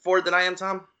excited for it than I am,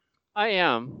 Tom? I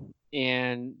am.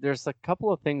 And there's a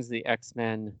couple of things the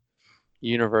X-Men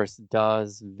universe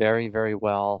does very, very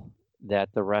well that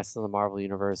the rest of the Marvel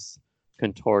universe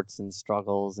contorts and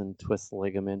struggles and twists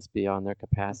ligaments beyond their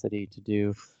capacity to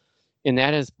do. And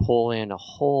that is pull in a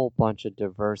whole bunch of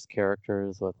diverse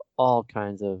characters with all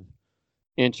kinds of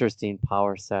interesting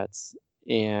power sets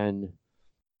and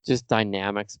just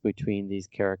dynamics between these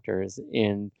characters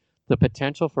and the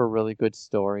potential for really good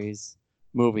stories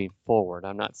moving forward.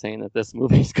 I'm not saying that this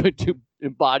movie is going to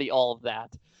embody all of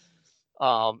that.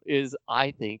 Is,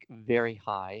 I think, very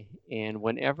high. And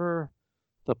whenever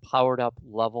the powered up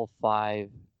level 5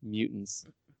 mutants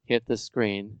hit the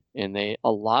screen, and a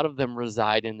lot of them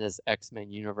reside in this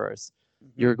X-Men universe,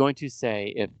 you're going to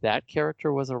say if that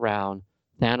character was around,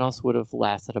 Thanos would have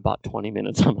lasted about 20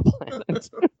 minutes on the planet.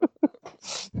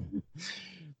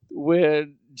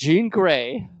 When Jean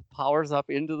Grey powers up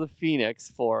into the Phoenix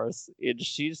Force and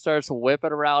she starts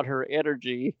whipping around her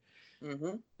energy,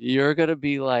 you're going to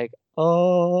be like,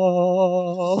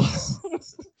 oh.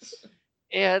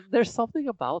 And there's something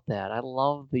about that. I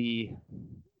love the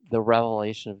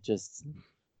revelation of just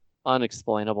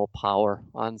unexplainable power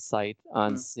on sight,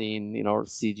 on scene,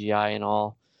 CGI and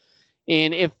all.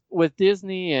 And if with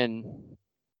Disney and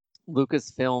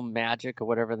Lucasfilm Magic or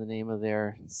whatever the name of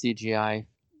their CGI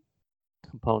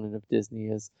component of Disney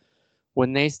is,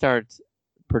 when they start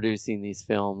producing these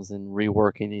films and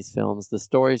reworking these films, the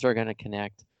stories are going to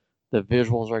connect, the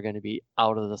visuals are going to be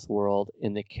out of this world,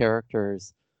 and the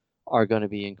characters are going to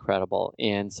be incredible.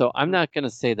 And so I'm not going to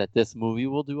say that this movie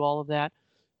will do all of that,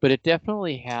 but it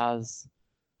definitely has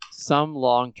some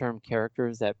long-term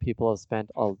characters that people have spent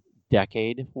a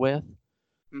decade with.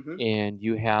 And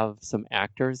you have some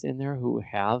actors in there who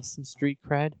have some street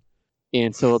cred.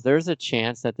 And so there's a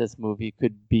chance that this movie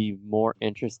could be more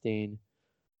interesting.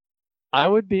 I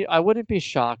wouldn't be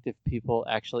shocked if people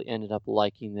actually ended up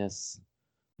liking this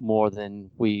more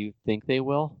than we think they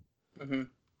will.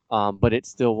 But it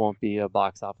still won't be a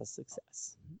box office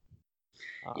success.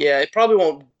 Yeah, it probably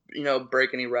won't,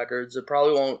 break any records. It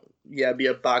probably won't, be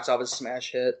a box office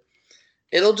smash hit.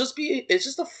 It'll just be,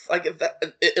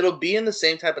 it'll be in the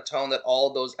same type of tone that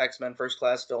all those X-Men First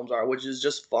Class films are, which is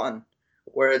just fun.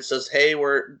 Where it's just, hey,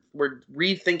 we're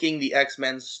rethinking the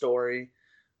X-Men story,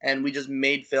 and we just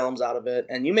made films out of it.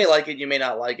 And you may like it, you may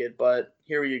not like it, but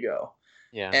here you go.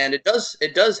 Yeah. And it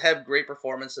does have great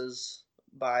performances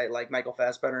by like Michael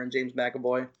Fassbender and James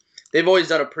McAvoy. They've always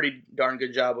done a pretty darn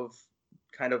good job of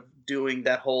kind of doing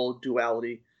that whole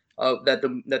duality of that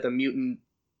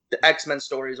the X-Men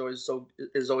story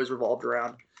is always revolved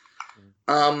around.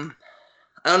 I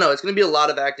don't know. It's going to be a lot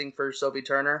of acting for Sophie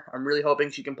Turner. I'm really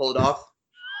hoping she can pull it off.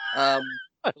 I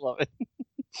love it.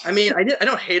 I mean, I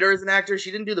don't hate her as an actor.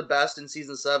 She didn't do the best in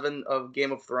season 7 of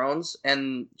Game of Thrones,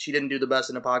 and she didn't do the best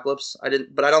in Apocalypse.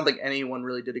 But I don't think anyone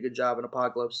really did a good job in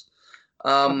Apocalypse.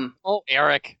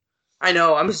 Eric. I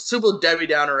know. I'm a super Debbie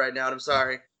Downer right now, and I'm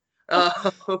sorry.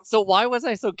 So why was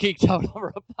I so geeked out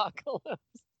over Apocalypse?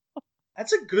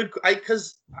 That's a good...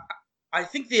 Because I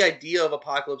think the idea of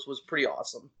Apocalypse was pretty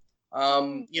awesome.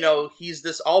 He's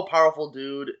this all-powerful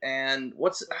dude, and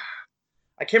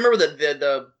I can't remember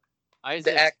the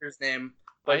actor's name,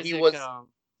 but Isaac, he was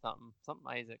something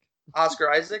Isaac.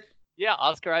 Oscar Isaac. Yeah,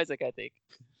 Oscar Isaac, I think.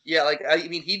 Yeah, I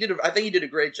think he did a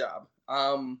great job.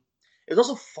 It was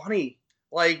also funny,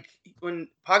 like when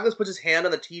Apocalypse puts his hand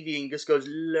on the TV and just goes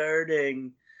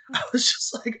learning. I was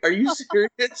just like, "Are you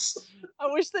serious?" I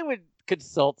wish they would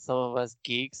consult some of us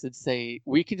geeks and say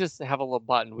we can just have a little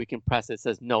button we can press. It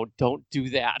says no, don't do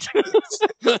that.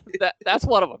 That's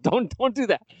one of them. Don't do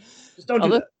that. Just don't do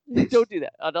that. Don't do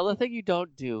that. Another thing you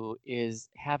don't do is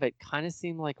have it kind of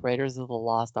seem like Raiders of the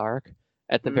Lost Ark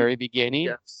at the very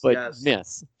beginning,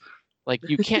 miss. Like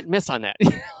you can't miss on that.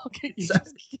 Okay,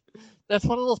 that's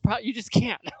one of those. You just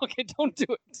can't. Okay, don't do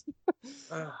it.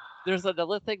 There's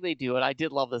another thing they do, and I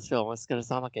did love this film. It's gonna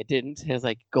sound like I didn't. It's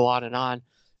like go on and on.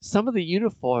 Some of the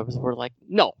uniforms were like,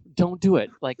 no, don't do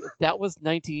it. Like that was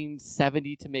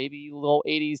 1970 to maybe low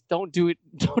 80s. Don't do it.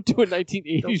 Don't do a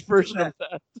 1980s version of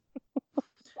that.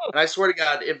 And I swear to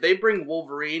God, if they bring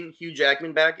Wolverine, Hugh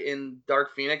Jackman back in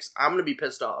Dark Phoenix, I'm gonna be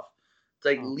pissed off. It's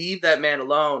like leave that man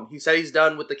alone. He said he's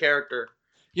done with the character.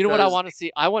 You know what I want to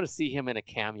see? I want to see him in a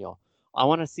cameo. I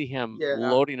want to see him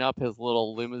loading up his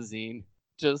little limousine,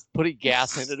 just putting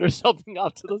gas in it or something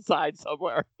off to the side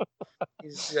somewhere.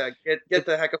 Get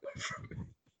the heck away from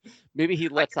me. Maybe he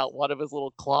lets out one of his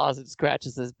little claws and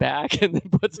scratches his back and then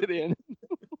puts it in.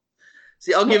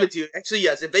 See, I'll give it to you. Actually,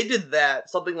 yes, if they did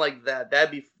that, something like that, that'd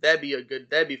be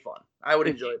fun. I would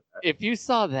enjoy that. If you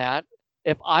saw that,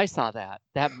 if I saw that,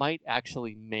 that might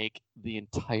actually make the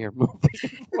entire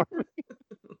movie for me.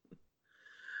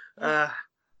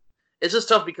 It's just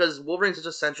tough because Wolverine's such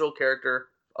a central character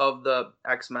of the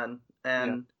X-Men,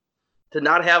 and to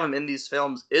not have him in these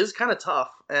films is kind of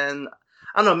tough. And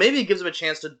I don't know, maybe it gives him a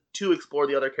chance to explore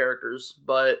the other characters,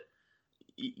 but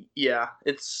yeah,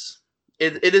 it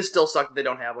is still suck that they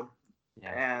don't have him,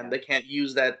 and they can't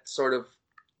use that sort of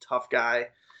tough guy.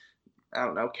 I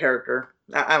don't know, character.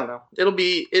 I don't know. It'll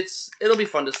be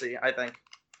fun to see, I think.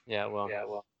 Yeah,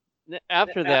 well.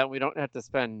 After that, we don't have to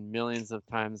spend millions of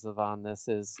times on this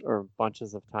or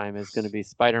bunches of time. Is going to be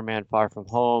Spider-Man Far From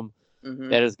Home. Mm-hmm.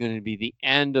 That is going to be the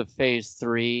end of Phase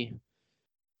 3.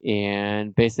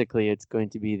 And basically, it's going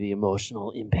to be the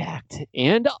emotional impact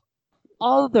and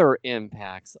other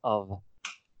impacts of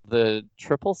the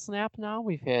triple snap now.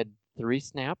 We've had 3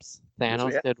 snaps.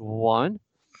 Thanos did 1.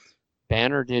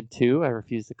 Banner did 2. I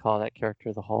refuse to call that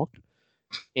character the Hulk.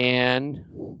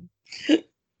 And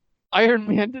Iron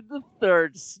Man did the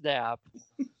 3rd snap.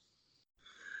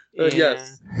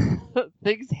 Yes.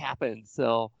 Things happen.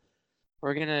 So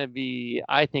we're going to be...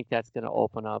 I think that's going to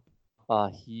open up a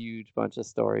huge bunch of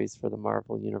stories for the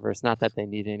Marvel Universe. Not that they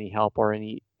need any help or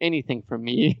anything from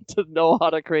me to know how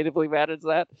to creatively manage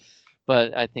that.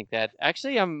 But I think that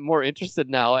actually I'm more interested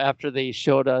now after they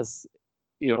showed us,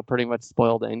 pretty much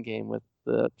spoiled Endgame with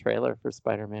the trailer for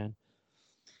Spider-Man.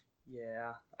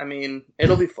 Yeah, I mean,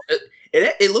 it'll be fun.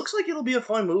 It looks like it'll be a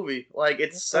fun movie. Like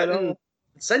it's set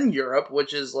in Europe,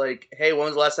 which is like, hey, when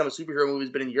was the last time a superhero movie's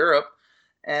been in Europe?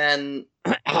 And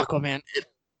Aquaman.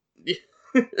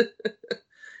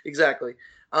 Exactly.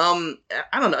 I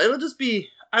don't know. It'll just be.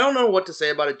 I don't know what to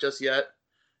say about it just yet.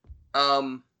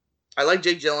 I like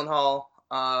Jake Gyllenhaal.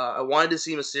 I wanted to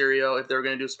see Mysterio if they were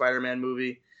going to do a Spider-Man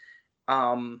movie.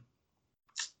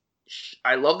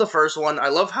 I love the first one. I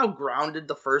love how grounded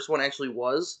the first one actually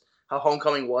was. How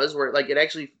Homecoming was, where it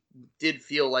actually did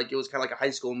feel like it was kind of like a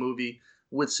high school movie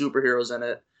with superheroes in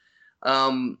it.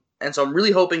 And so I'm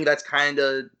really hoping that's kind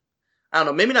of, I don't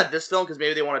know, maybe not this film because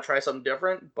maybe they want to try something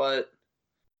different, but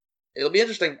it'll be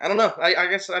interesting. I don't know. I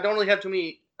guess I don't really have too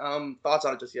many thoughts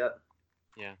on it just yet.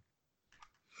 Yeah.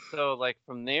 So,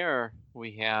 from there,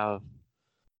 we have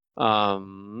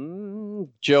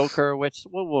Joker, which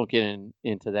we'll get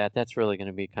into that. That's really going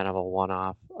to be kind of a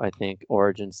one-off, I think,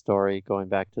 origin story going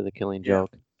back to the Killing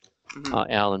Joke,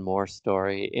 Alan Moore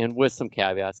story, and with some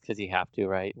caveats because you have to,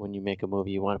 right? When you make a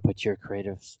movie, you want to put your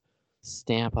creative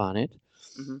stamp on it.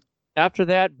 Mm-hmm. After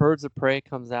that, Birds of Prey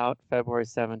comes out February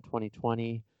 7,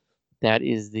 2020. That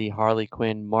is the Harley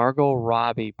Quinn. Margot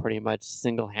Robbie pretty much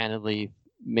single-handedly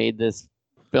made this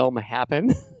film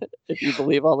happen, if you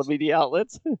believe all the media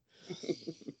outlets.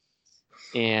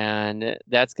 And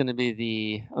that's going to be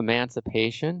the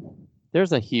Emancipation.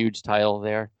 There's a huge title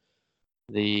there.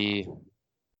 The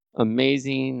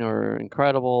amazing or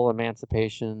incredible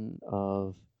emancipation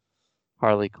of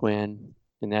Harley Quinn.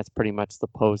 And that's pretty much the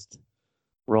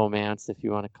post-romance, if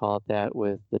you want to call it that,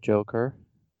 with the Joker.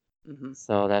 Mm-hmm.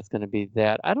 So that's going to be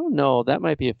that. I don't know. That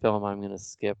might be a film I'm going to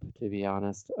skip, to be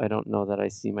honest. I don't know that I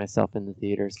see myself in the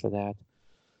theaters for that.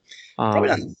 Probably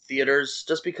not in theaters,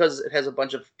 just because it has a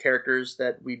bunch of characters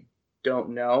that we don't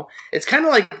know. It's kind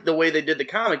of like the way they did the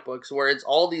comic books, where it's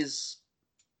all these,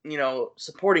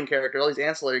 supporting characters, all these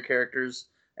ancillary characters,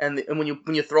 and when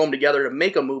you throw them together to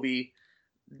make a movie,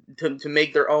 to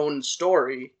make their own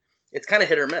story, it's kind of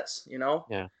hit or miss,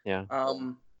 Yeah.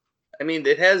 I mean,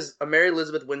 it has a Mary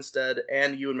Elizabeth Winstead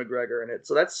and Ewan McGregor in it.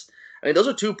 So those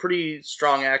are 2 pretty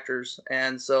strong actors.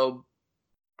 And so,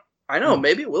 I know,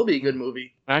 maybe it will be a good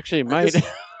movie. Actually, it might.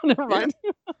 Never mind.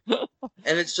 Yeah.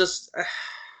 And it's just,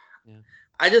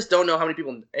 I just don't know how many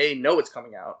people, know it's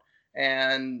coming out.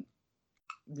 And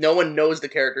no one knows the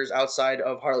characters outside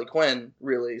of Harley Quinn,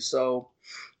 really. So,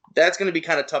 that's going to be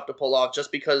kind of tough to pull off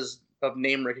just because of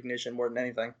name recognition more than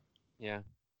anything. Yeah.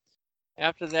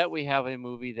 After that, we have a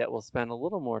movie that we'll spend a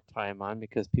little more time on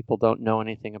because people don't know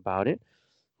anything about it,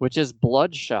 which is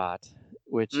Bloodshot,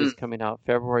 which is coming out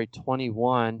February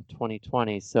 21,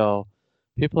 2020. So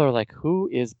people are like, who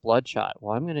is Bloodshot?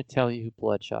 Well, I'm going to tell you who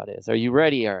Bloodshot is. Are you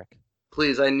ready, Eric?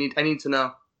 Please, I need to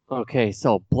know. Okay,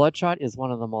 so Bloodshot is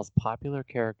one of the most popular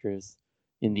characters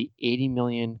in the 80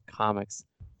 million comics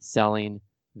selling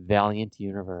Valiant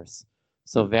universe.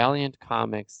 So Valiant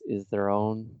Comics is their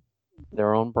own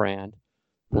brand.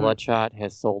 Bloodshot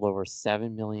has sold over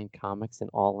 7 million comics in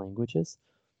all languages.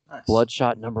 Nice.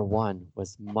 Bloodshot #1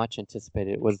 was much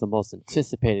anticipated. It was the most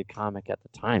anticipated comic at the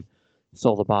time. It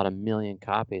sold about 1 million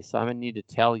copies. So I'm going to need to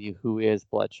tell you who is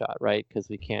Bloodshot, right? Because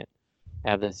we can't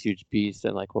have this huge beast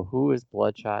and who is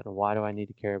Bloodshot and why do I need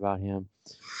to care about him?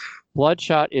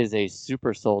 Bloodshot is a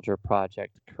super soldier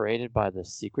project created by the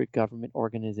secret government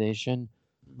organization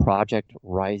Project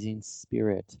Rising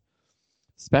Spirit.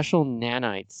 Special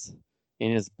nanites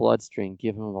in his bloodstream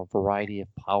give him a variety of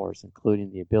powers,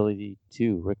 including the ability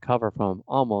to recover from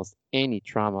almost any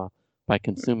trauma by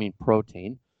consuming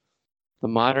protein. The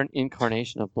modern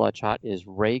incarnation of Bloodshot is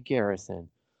Ray Garrison.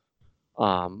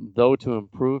 Though to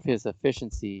improve his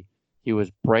efficiency, he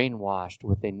was brainwashed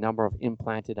with a number of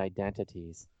implanted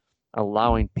identities,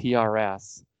 allowing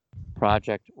PRS,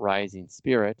 Project Rising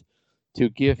Spirit, to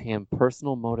give him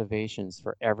personal motivations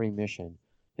for every mission.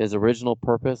 His original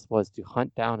purpose was to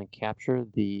hunt down and capture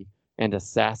and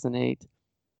assassinate,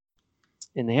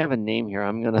 and they have a name here.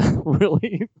 I'm going to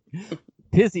really,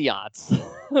 Pissiots,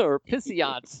 or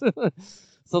Pissiots.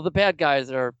 So the bad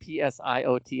guys are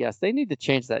PSIOTS. They need to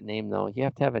change that name, though. You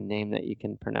have to have a name that you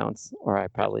can pronounce, or I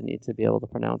probably need to be able to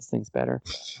pronounce things better.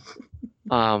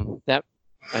 That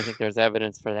I think there's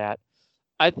evidence for that.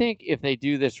 I think if they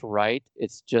do this right,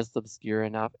 it's just obscure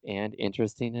enough and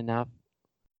interesting enough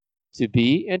to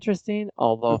be interesting.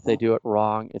 Although if they do it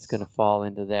wrong, it's going to fall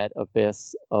into that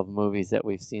abyss of movies that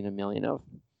we've seen a million of.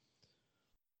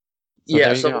 So yeah.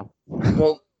 there you So, go.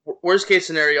 well, worst case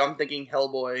scenario, I'm thinking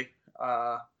Hellboy.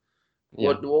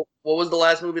 Yeah. What was the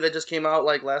last movie that just came out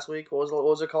like last week? What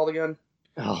was it called again?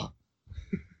 Oh,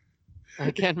 I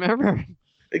can't remember.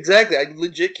 Exactly. I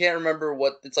legit can't remember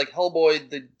what it's like. Hellboy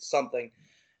the something.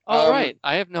 Oh, right.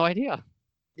 I have no idea.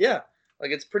 Yeah,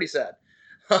 like it's pretty sad.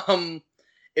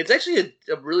 It's actually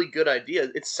a really good idea.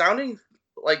 It's sounding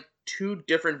like two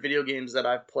different video games that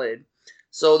I've played.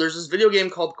 So there's this video game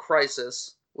called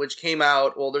Crisis, which came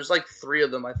out. Well, there's like 3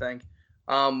 of them, I think.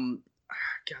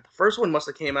 God, the first one must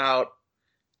have came out.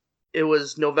 It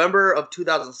was November of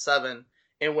 2007,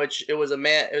 in which it was a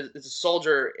man. It's a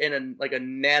soldier in a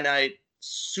nanite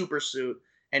super suit,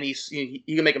 and he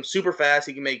can make him super fast.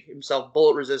 He can make himself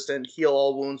bullet resistant, heal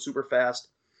all wounds super fast,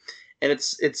 and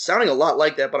it's sounding a lot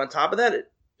like that. But on top of that,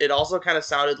 it also kind of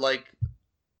sounded like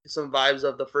some vibes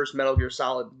of the first Metal Gear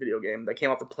Solid video game that came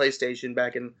off the PlayStation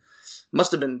back in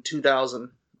must have been 2000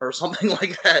 or something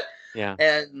like that. Yeah.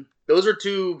 And those are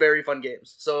 2 very fun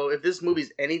games. So if this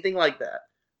movie's anything like that,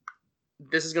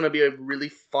 this is going to be a really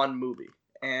fun movie.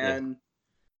 And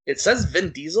it says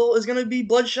Vin Diesel is going to be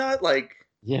Bloodshot. Like,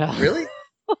 yeah. Really?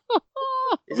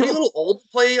 Isn't he a little old to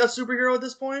play a superhero at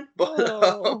this point? But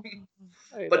no,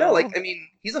 like, I mean,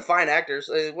 he's a fine actor,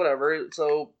 so whatever.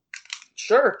 So,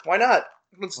 sure, why not?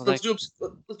 Let's do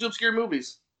obscure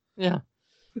movies. Yeah.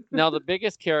 Now, the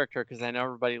biggest character, because I know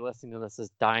everybody listening to this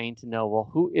is dying to know, well,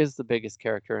 who is the biggest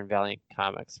character in Valiant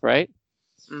Comics, right?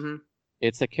 Mm-hmm.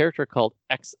 It's a character called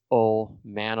XO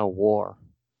Man of War.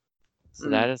 So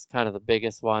that is kind of the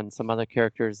biggest one. Some other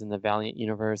characters in the Valiant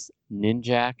universe,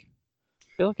 Ninjak.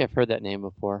 I feel like I've heard that name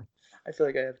before. I feel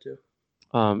like I have too.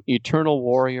 Eternal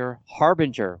Warrior,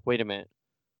 Harbinger. Wait a minute.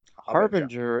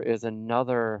 Harbinger is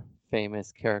another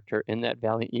famous character in that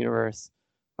Valiant universe.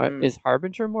 Is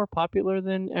Harbinger more popular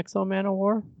than XO Man of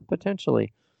War?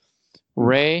 Potentially.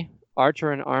 Ray,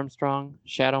 Archer and Armstrong,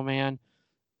 Shadow Man.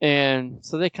 And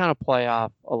so they kind of play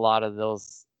off a lot of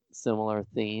those similar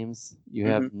themes. You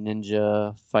have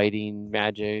ninja, fighting,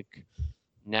 magic,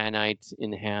 nanite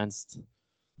enhanced,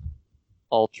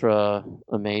 ultra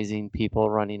amazing people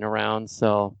running around.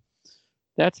 So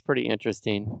that's pretty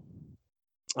interesting.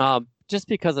 Just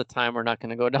because of time, we're not going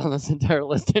to go down this entire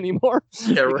list anymore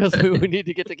because we need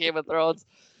to get to Game of Thrones.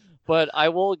 But I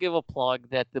will give a plug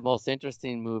that the most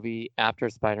interesting movie after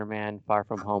Spider-Man Far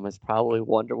From Home is probably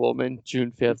Wonder Woman,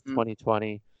 June 5th,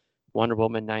 2020. Wonder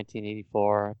Woman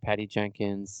 1984, Patty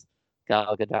Jenkins,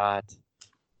 Gal Gadot.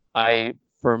 I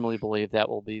firmly believe that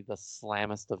will be the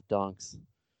slammest of dunks.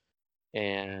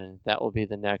 And that will be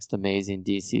the next amazing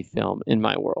DC film in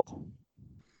my world.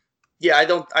 Yeah,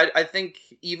 I think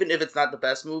even if it's not the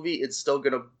best movie, it's still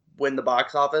going to win the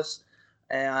box office.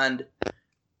 And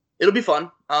it'll be fun.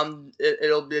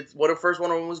 It's what the first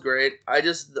one was great.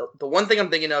 The one thing I'm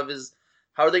thinking of is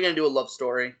how are they going to do a love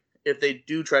story if they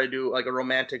do try to do like a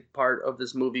romantic part of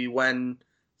this movie when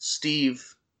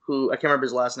Steve, who I can't remember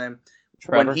his last name,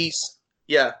 Trevor? when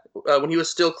he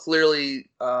was still clearly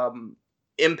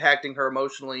impacting her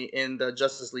emotionally in the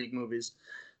Justice League movies.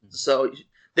 So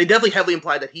they definitely heavily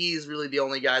implied that he's really the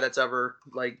only guy that's ever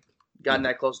like gotten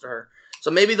that close to her.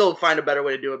 So maybe they'll find a better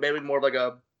way to do it. Maybe more of like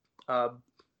a I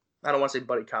don't want to say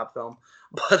buddy cop film,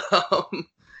 but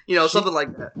something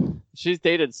like that. She's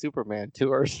dated Superman too,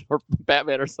 or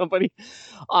Batman or somebody.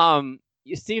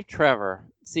 Steve Trevor.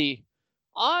 See,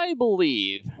 I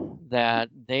believe that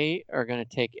they are going to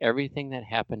take everything that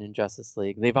happened in Justice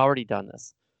League. They've already done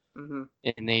this, and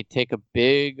they take a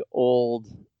big old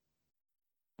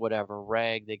whatever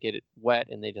rag, they get it wet,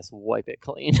 and they just wipe it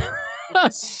clean.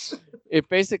 It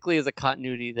basically is a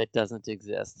continuity that doesn't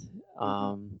exist.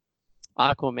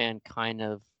 Aquaman kind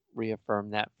of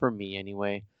reaffirmed that for me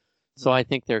anyway. So I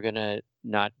think they're going to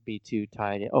not be too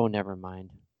tied. Oh, never mind.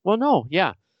 Well, no,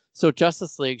 yeah. So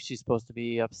Justice League, she's supposed to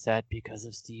be upset because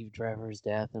of Steve Trevor's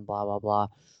death and blah, blah, blah.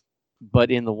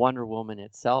 But in the Wonder Woman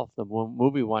itself, the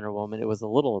movie Wonder Woman, it was a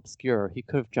little obscure. He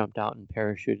could have jumped out and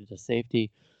parachuted to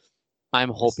safety. I'm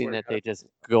hoping that they just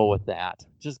go with that.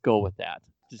 Just go with that.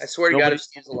 I swear to God, if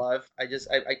Steve's alive, I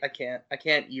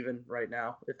can't even right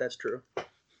now if that's true.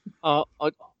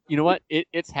 You know what?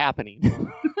 It's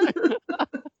happening.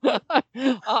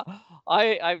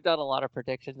 I've done a lot of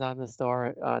predictions on this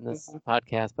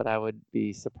podcast, but I would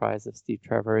be surprised if Steve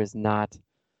Trevor is not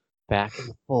back in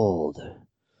the fold.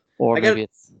 Or maybe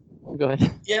it's... Go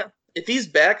ahead. Yeah, if he's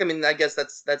back, I mean, I guess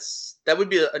that would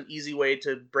be an easy way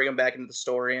to bring him back into the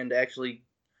story and to actually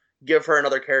give her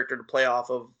another character to play off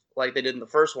of like they did in the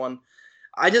first one.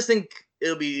 I just think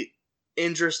it'll be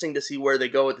interesting to see where they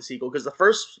go with the sequel, because the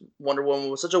first Wonder Woman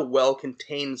was such a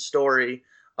well-contained story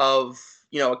of,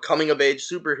 a coming-of-age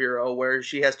superhero where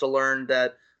she has to learn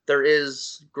that there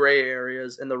is gray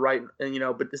areas in the right,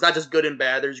 and but it's not just good and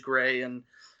bad. There's gray, and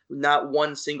not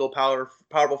one single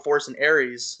powerful force in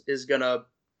Ares is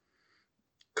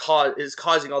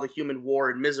causing all the human war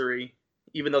and misery,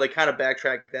 even though they kind of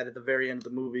backtrack that at the very end of the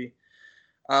movie.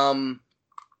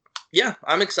 Yeah,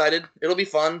 I'm excited. It'll be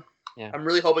fun. Yeah. I'm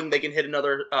really hoping they can hit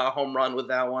another home run with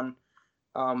that one.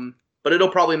 But it'll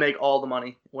probably make all the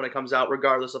money when it comes out,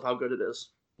 regardless of how good it is.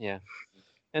 Yeah.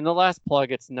 And the last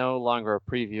plug, it's no longer a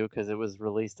preview because it was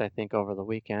released, I think, over the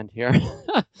weekend here,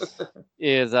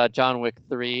 is John Wick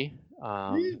 3,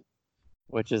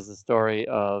 which is the story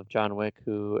of John Wick,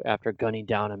 who, after gunning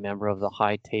down a member of the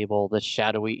High Table, the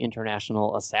shadowy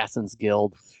International Assassins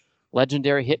Guild,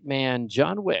 legendary hitman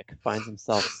John Wick finds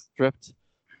himself stripped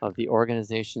of the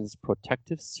organization's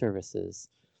protective services.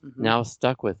 Now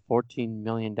stuck with $14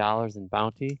 million in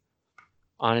bounty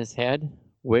on his head,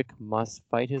 Wick must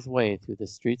fight his way through the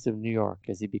streets of New York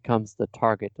as he becomes the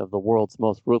target of the world's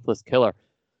most ruthless killer.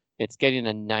 It's getting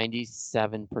a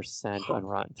 97% on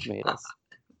Rotten Tomatoes.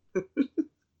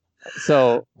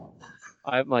 So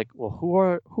I'm like, well,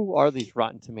 who are these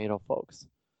Rotten Tomato folks?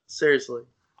 Seriously.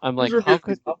 I'm like, how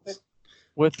could...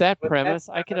 With that premise,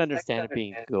 I could understand it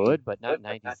being good, but not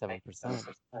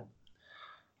 97%.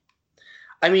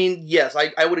 I mean, yes,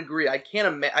 I would agree. I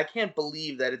can't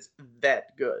believe that it's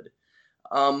that good.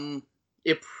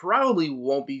 It probably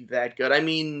won't be that good. I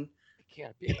mean, it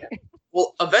can't be.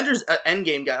 Well, Avengers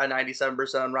Endgame got a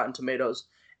 97% on Rotten Tomatoes,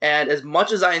 and as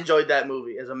much as I enjoyed that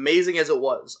movie, as amazing as it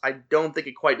was, I don't think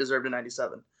it quite deserved a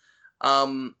 97.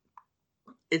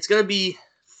 It's gonna be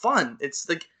fun. It's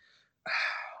like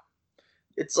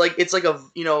a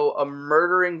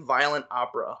murdering violent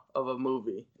opera of a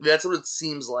movie. That's what it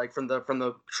seems like from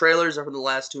the trailers and from the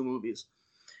last two movies.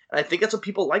 And I think that's what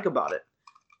people like about it.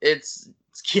 It's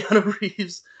Keanu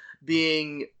Reeves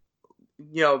being,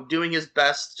 doing his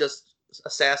best just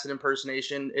assassin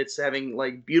impersonation. It's having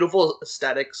like beautiful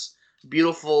aesthetics,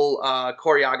 beautiful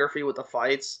choreography with the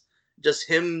fights. Just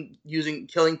him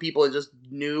killing people in just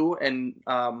new and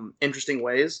interesting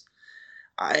ways.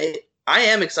 I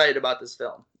am excited about this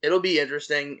film. It'll be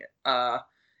interesting.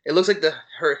 It looks like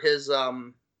his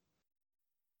I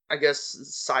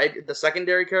guess the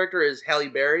secondary character is Halle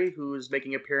Berry, who's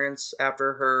making an appearance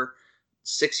after her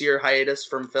 6-year hiatus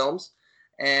from films,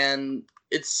 and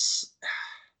it's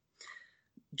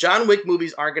John Wick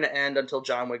movies aren't going to end until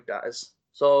John Wick dies.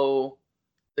 So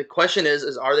the question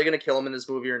is are they going to kill him in this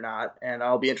movie or not? And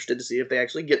I'll be interested to see if they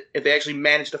actually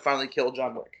manage to finally kill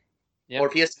John Wick, or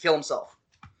if he has to kill himself.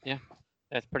 Yeah,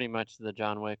 that's pretty much the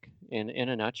John Wick in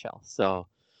a nutshell. So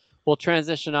we'll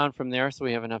transition on from there so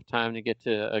we have enough time to get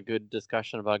to a good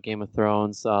discussion about Game of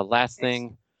Thrones. Last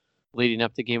thing leading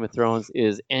up to Game of Thrones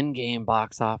is Endgame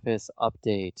box office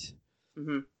update.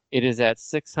 Mm-hmm. It is at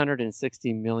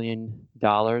 $660 million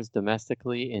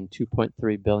domestically and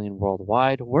 $2.3 billion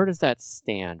worldwide. Where does that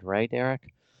stand, right,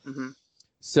 Eric? Mm-hmm.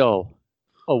 So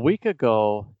a week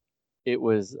ago, it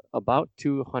was about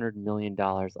 $200 million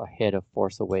ahead of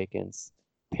Force Awakens,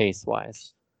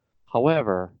 pace-wise.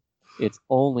 However, it's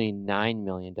only $9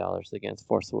 million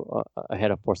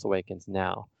ahead of Force Awakens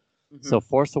now. Mm-hmm. So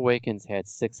Force Awakens had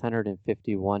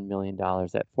 $651 million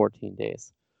at 14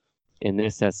 days. And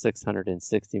this has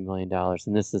 $660 million,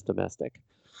 and this is domestic.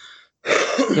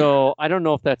 So I don't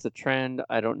know if that's a trend.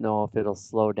 I don't know if it'll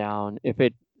slow down. If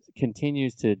it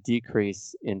continues to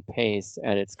decrease in pace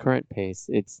at its current pace,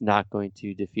 it's not going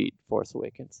to defeat Force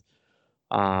Awakens.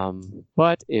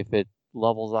 But if it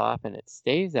levels off and it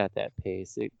stays at that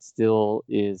pace, it still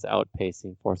is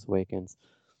outpacing Force Awakens.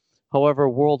 However,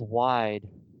 worldwide,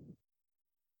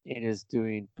 it is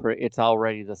it's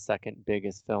already the second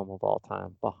biggest film of all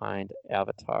time behind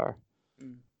Avatar.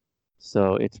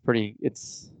 So it's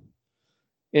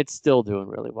still doing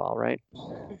really well, right?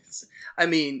 I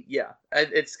mean, yeah,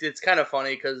 it's kind of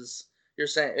funny because you're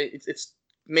saying it's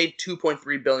made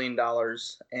 $2.3 billion,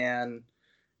 and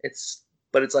it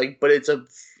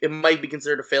might be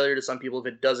considered a failure to some people if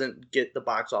it doesn't get the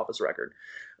box office record,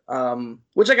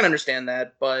 which I can understand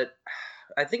that, but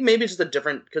I think maybe it's just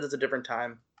because it's a different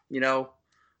time.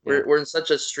 We're in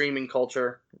such a streaming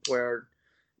culture where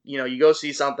you go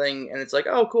see something and it's like,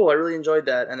 oh, cool, I really enjoyed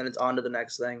that, and then it's on to the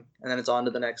next thing, and then it's on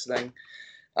to the next thing.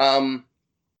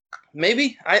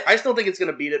 Maybe I still think it's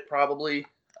going to beat it probably,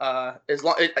 as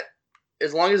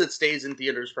long as it stays in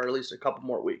theaters for at least a couple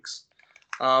more weeks.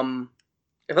 If I'm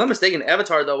not mistaken,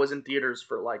 Avatar though was in theaters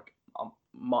for like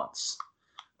months.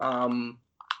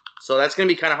 So that's going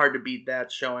to be kind of hard to beat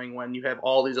that showing when you have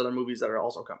all these other movies that are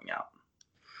also coming out.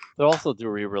 They'll also do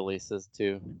re-releases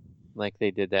too, like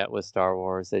they did that with Star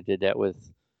Wars. They did that with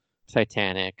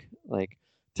Titanic. Like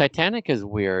Titanic is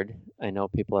weird. I know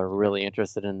people are really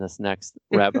interested in this next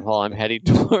rabbit hole I'm heading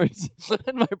towards,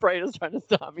 and my brain is trying to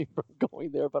stop me from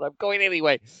going there, but I'm going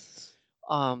anyway.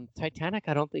 Titanic,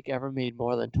 I don't think ever made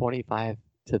more than $25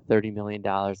 to $30 million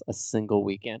a single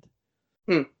weekend.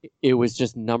 It was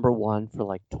just number one for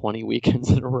like 20 weekends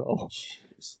in a row.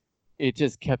 Jeez. It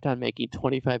just kept on making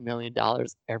 $25 million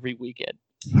every weekend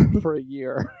for a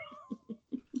year.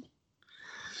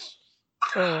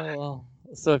 Oh,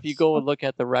 so if you go and look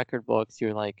at the record books,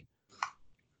 you're like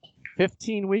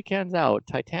 15 weekends out,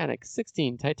 Titanic,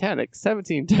 16 Titanic,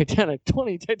 17 Titanic,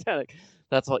 20 Titanic.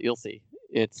 That's what you'll see.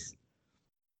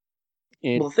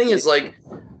 Well, the thing is, like,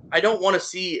 I don't want to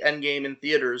see Endgame in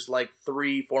theaters like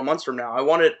 3-4 months from now. I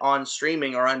want it on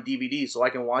streaming or on DVD so I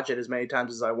can watch it as many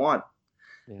times as I want.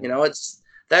 Yeah.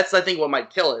 That's I think what might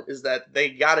kill it, is that they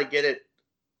got to get it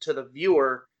to the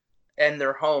viewer and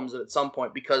their homes at some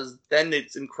point, because then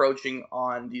it's encroaching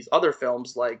on these other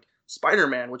films like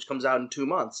Spider-Man, which comes out in 2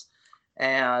 months,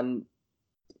 and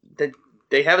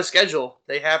they have a schedule.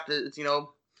 They have to,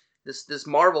 this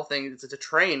Marvel thing. It's a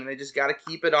train, and they just got to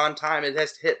keep it on time. It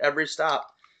has to hit every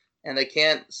stop, and they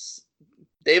can't.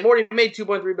 They've already made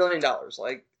 $2.3 billion.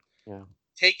 Like, yeah.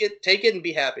 Take it, and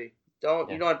be happy. You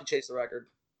don't have to chase the record.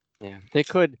 Yeah, they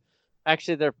could.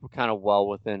 Actually, they're kind of well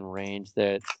within range.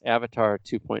 That Avatar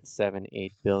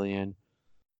 2.78 billion,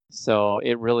 so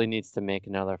it really needs to make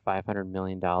another $500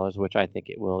 million, which I think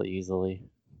it will easily.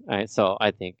 So I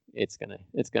think it's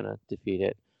gonna defeat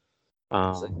it.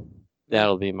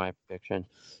 That'll be my prediction.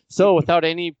 So without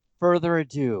any further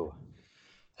ado,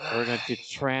 we're going to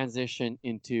transition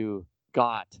into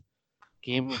GOT,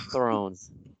 Game of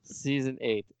Thrones, Season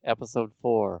 8, Episode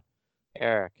 4.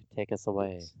 Eric, take us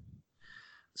away.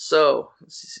 So,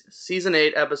 Season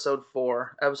 8, Episode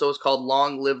 4. Episode was called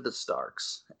Long Live the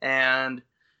Starks. And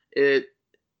it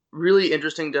really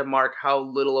interesting to mark how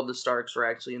little of the Starks were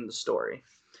actually in the story.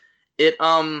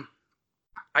 I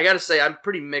gotta say, I'm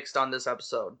pretty mixed on this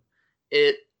episode.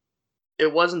 It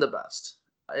wasn't the best.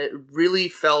 It really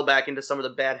fell back into some of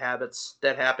the bad habits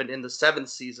that happened in the 7th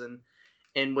season,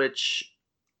 in which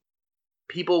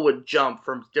people would jump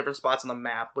from different spots on the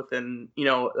map within,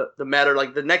 the matter.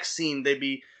 Like the next scene, they'd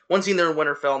be one scene they're in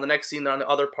Winterfell, and the next scene they're on the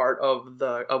other part of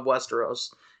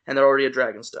Westeros, and they're already at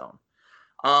Dragonstone.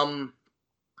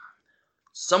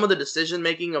 Some of the decision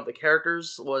making of the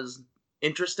characters was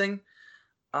interesting,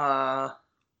 and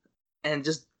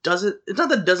just doesn't. It's not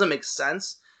that it doesn't make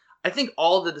sense. I think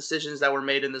all the decisions that were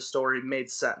made in this story made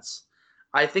sense.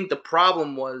 I think the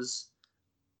problem was,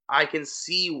 I can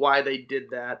see why they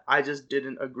did that. I just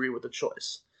didn't agree with the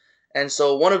choice. And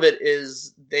so one of it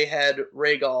is they had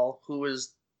Rhaegal, who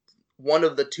was one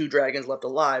of the 2 dragons left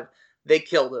alive. They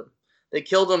killed him. They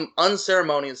killed him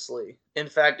unceremoniously. In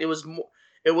fact, it was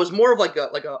more of like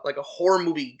a horror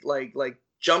movie like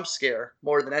jump scare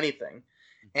more than anything.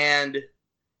 And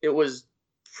it was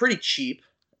pretty cheap.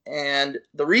 And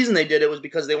the reason they did it was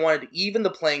because they wanted to even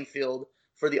the playing field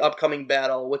for the upcoming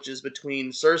battle, which is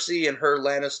between Cersei and her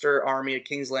Lannister army at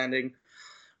King's Landing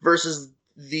versus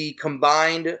the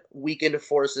combined weakened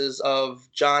forces of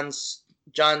Jon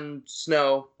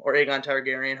Snow, or Aegon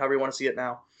Targaryen, however you want to see it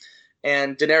now,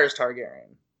 and Daenerys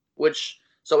Targaryen.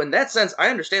 So in that sense, I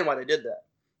understand why they did that.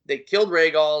 They killed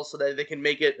Rhaegal so that they can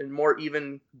make it a more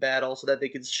even battle, so that they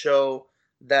could show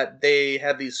that they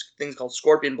have these things called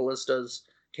scorpion ballistas,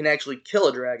 can actually kill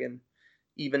a dragon,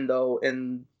 even though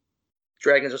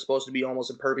dragons are supposed to be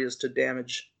almost impervious to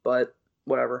damage, but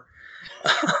whatever.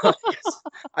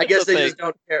 I guess they just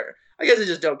don't care. I guess they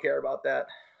just don't care about that.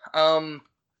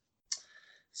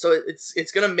 So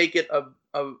it's gonna make it a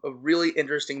really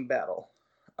interesting battle.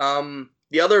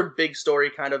 The other big story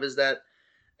kind of is that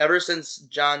ever since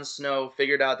Jon Snow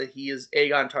figured out that he is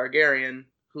Aegon Targaryen,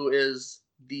 who is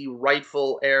the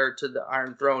rightful heir to the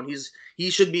Iron Throne, he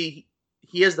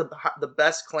has the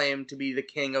best claim to be the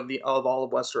king of all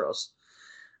of Westeros.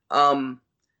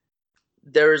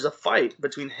 There is a fight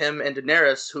between him and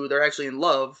Daenerys, who they're actually in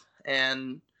love,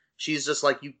 and she's just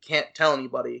like, you can't tell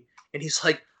anybody. And he's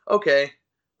like, okay,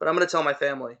 but I'm going to tell my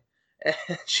family.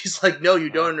 And she's like, no, you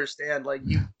don't understand. Like,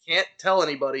 you can't tell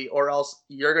anybody, or else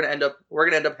we're gonna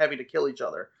end up having to kill each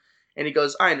other. And he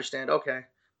goes, I understand, okay,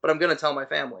 but I'm gonna tell my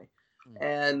family.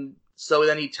 And so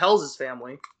then he tells his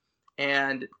family,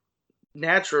 and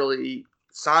naturally,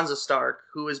 Sansa Stark,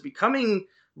 who is becoming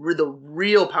the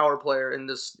real power player in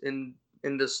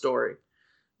this story,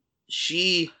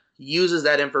 she uses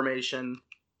that information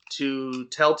to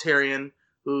tell Tyrion,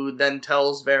 who then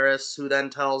tells Varys, who then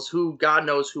tells who God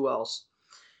knows who else.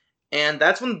 And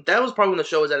that was probably when the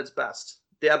show was at its best.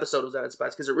 The episode was at its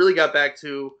best because it really got back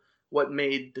to what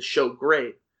made the show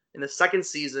great. In the second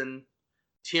season,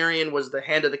 Tyrion was the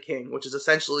hand of the king, which is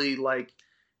essentially like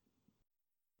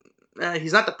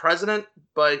he's not the president,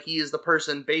 but he is the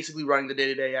person basically running the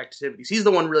day-to-day activities. He's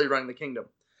the one really running the kingdom.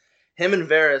 Him and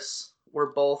Varys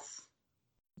were both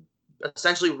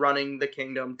essentially running the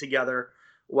kingdom together,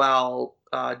 while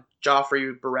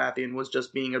Joffrey Baratheon was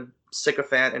just being a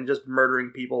sycophant and just murdering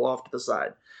people off to the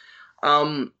side.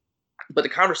 But the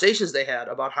conversations they had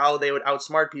about how they would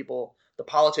outsmart people, the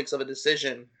politics of a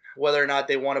decision, whether or not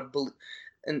they want to believe,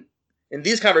 and in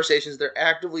these conversations, they're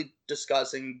actively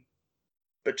discussing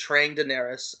betraying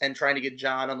Daenerys and trying to get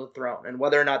Jon on the throne, and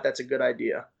whether or not that's a good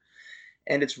idea.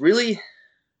 And it's really,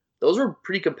 those were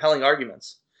pretty compelling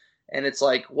arguments. And it's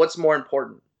like, what's more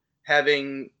important,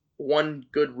 having one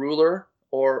good ruler,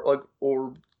 or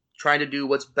trying to do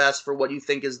what's best for what you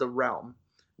think is the realm?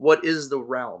 What is the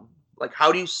realm? Like,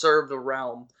 how do you serve the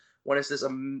realm when it's this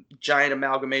giant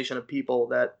amalgamation of people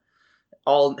that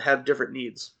all have different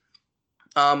needs?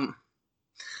 But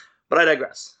I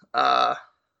digress.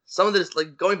 Some of this,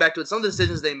 like going back to it, some of the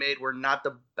decisions they made were not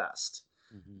the best.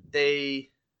 Mm-hmm. They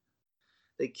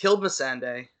killed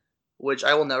Missandei, which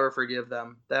I will never forgive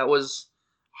them. That was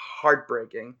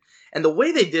heartbreaking. And the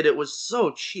way they did it was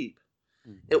so cheap.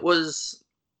 Mm-hmm. It was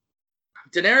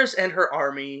Daenerys and her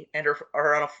army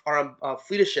are on a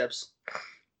fleet of ships,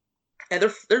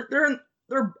 and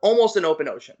they're almost in open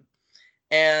ocean,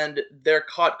 and they're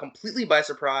caught completely by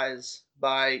surprise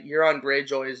by Euron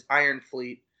Greyjoy's Iron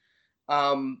Fleet,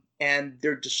 and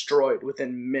they're destroyed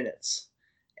within minutes.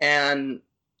 And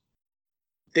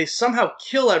they somehow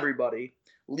kill everybody,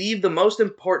 leave the most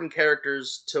important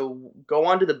characters to go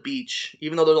onto the beach,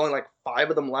 even though there's only like 5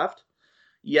 of them left,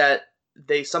 yet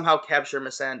they somehow capture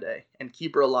Missandei and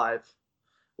keep her alive.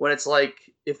 When it's like,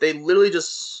 if they literally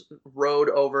just rode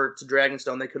over to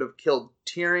Dragonstone, they could have killed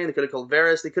Tyrion, they could have killed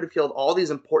Varys, they could have killed all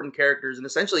these important characters, and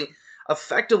essentially,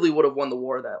 effectively would have won the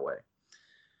war that way.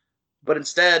 But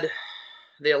instead,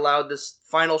 they allowed this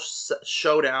final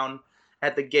showdown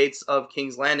at the gates of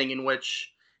King's Landing, in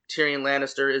which Tyrion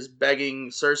Lannister is begging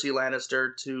Cersei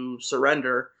Lannister to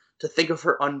surrender, to think of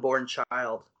her unborn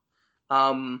child.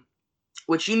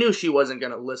 Which you knew she wasn't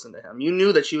going to listen to him. You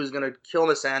knew that she was going to kill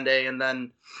Missandei, and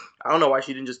then, I don't know why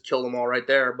she didn't just kill them all right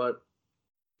there, but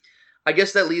I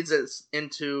guess that leads us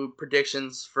into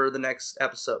predictions for the next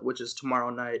episode, which is tomorrow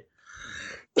night.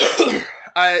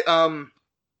 I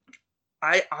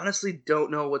honestly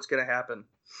don't know what's going to happen.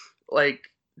 Like,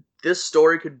 this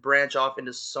story could branch off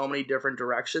into so many different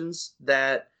directions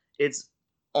that it's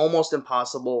almost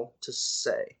impossible to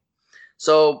say.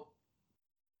 So,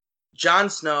 Jon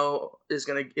Snow is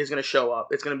gonna show up.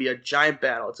 It's gonna be a giant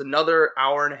battle. It's another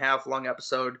 1.5 hour long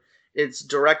episode. It's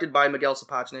directed by Miguel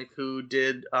Sapochnik, who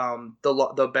did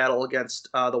the battle against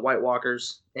the White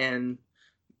Walkers in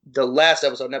the last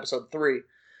episode, in episode 3.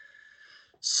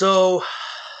 So,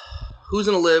 who's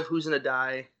gonna live? Who's gonna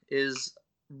die? Is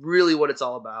really what it's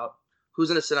all about. Who's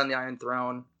gonna sit on the Iron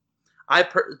Throne?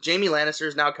 Jaime Lannister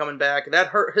is now coming back. That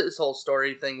hurt. His whole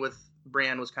story thing with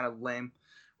Brienne was kind of lame,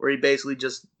 where he basically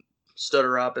just stood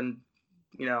her up and,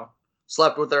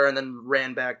 slept with her and then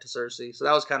ran back to Cersei. So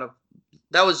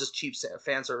that was just cheap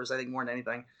fan service, I think, more than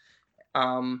anything.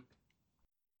 I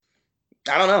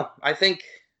don't know. I think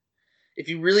if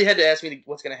you really had to ask me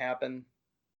what's going to happen,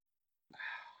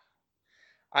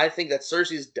 I think that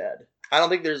Cersei's dead. I don't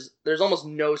think there's almost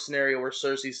no scenario where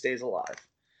Cersei stays alive.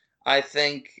 I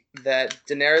think that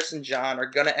Daenerys and Jon are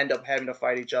going to end up having to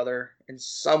fight each other in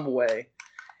some way.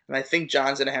 And I think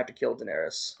Jon's going to have to kill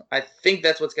Daenerys. I think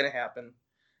that's what's going to happen.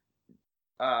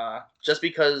 Just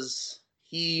because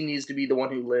he needs to be the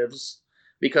one who lives.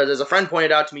 Because as a friend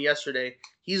pointed out to me yesterday,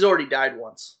 he's already died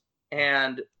once.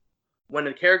 And when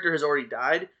a character has already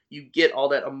died, you get all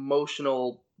that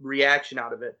emotional reaction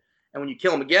out of it. And when you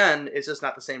kill him again, it's just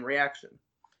not the same reaction.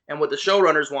 And what the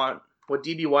showrunners want, what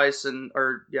D.B. Weiss and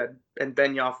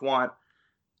Benioff want,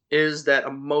 is that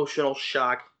emotional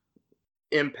shock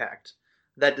impact.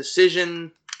 That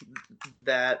decision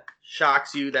that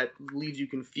shocks you, that leaves you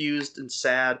confused and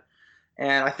sad.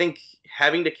 And I think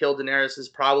having to kill Daenerys is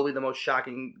probably the most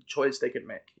shocking choice they could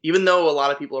make. Even though a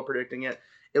lot of people are predicting it,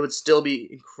 it would still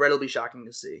be incredibly shocking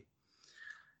to see.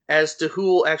 As to who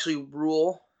will actually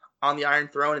rule on the Iron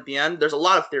Throne at the end, there's a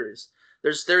lot of theories.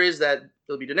 There's theories that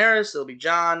it'll be Daenerys, it'll be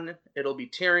Jon, it'll be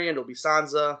Tyrion, it'll be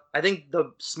Sansa. I think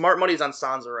the smart money's on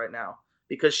Sansa right now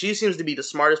because she seems to be the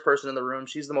smartest person in the room.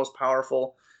 She's the most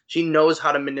powerful. She knows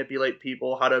how to manipulate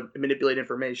people, how to manipulate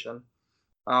information.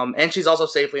 And she's also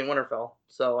safely in Winterfell.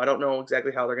 So I don't know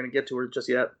exactly how they're going to get to her just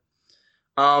yet.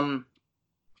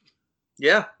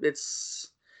 Yeah, it's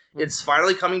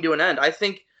finally coming to an end. I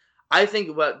think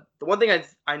what the one thing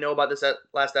I know about this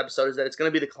last episode is that it's going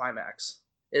to be the climax.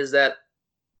 Is that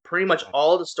pretty much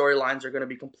all of the storylines are going to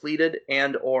be completed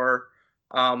and or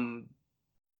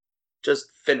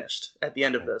just finished at the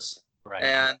end of this. Right.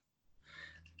 And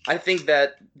I think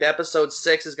that the episode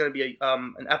 6 is going to be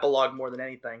an epilogue more than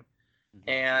anything. Mm-hmm.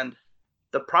 And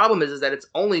the problem is that it's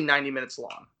only 90 minutes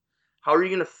long. How are you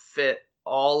going to fit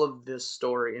all of this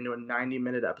story into a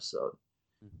 90-minute episode?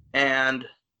 Mm-hmm. And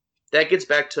that gets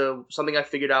back to something I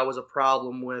figured out was a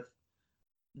problem with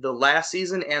the last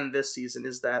season and this season,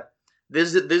 is that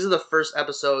these are the first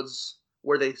episodes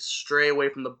where they stray away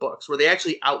from the books, where they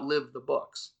actually outlive the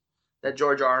books that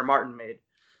George R.R. Martin made.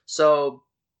 So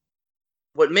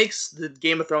what makes the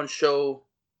Game of Thrones show,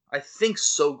 I think,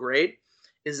 so great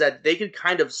is that they could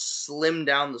kind of slim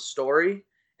down the story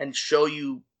and show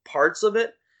you parts of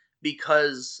it,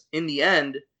 because in the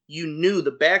end, you knew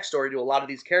the backstory to a lot of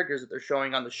these characters that they're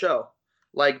showing on the show.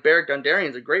 Like Beric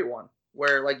Dondarrion's a great one,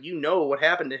 where like you know what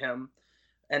happened to him,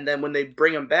 and then when they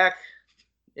bring him back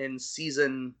in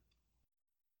season,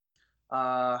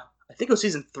 I think it was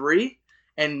season 3,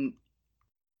 and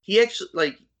he actually,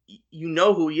 like, you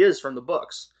know who he is from the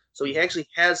books, so he actually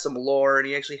has some lore, and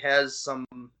he actually has some,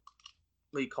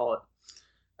 what do you call it,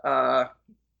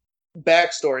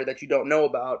 backstory that you don't know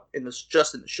about in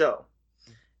the show.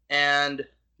 And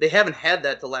they haven't had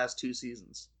that the last 2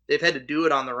 seasons. They've had to do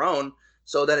it on their own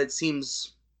so that it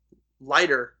seems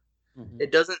lighter. Mm-hmm.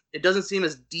 It doesn't seem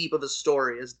as deep of a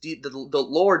story, as deep. The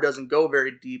lore doesn't go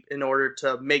very deep in order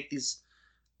to make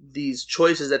these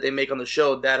choices that they make on the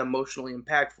show that emotionally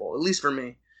impactful, at least for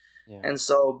me. Yeah. And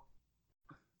so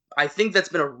I think that's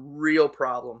been a real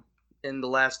problem in the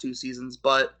last 2 seasons.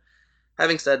 But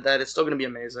having said that, it's still going to be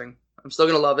amazing. I'm still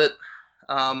going to love it.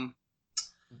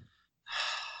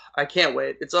 I can't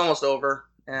wait. It's almost over,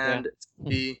 and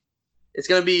it's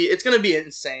gonna be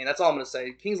insane. That's all I'm gonna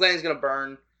say. King's Landing's gonna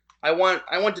burn. I want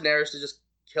Daenerys to just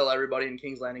kill everybody in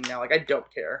King's Landing now. Like, I don't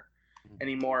care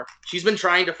anymore. She's been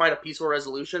trying to find a peaceful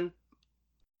resolution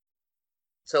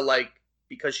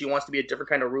because she wants to be a different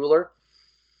kind of ruler.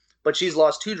 But she's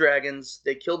lost 2 dragons.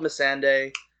 They killed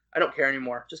Missandei. I don't care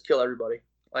anymore. Just kill everybody.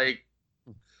 Like,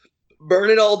 burn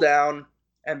it all down,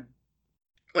 and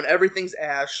when everything's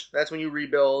ash, that's when you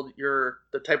rebuild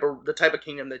the type of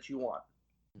kingdom that you want.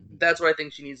 That's what I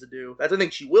think she needs to do. That's what I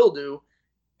think she will do,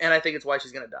 and I think it's why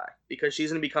she's going to die, because she's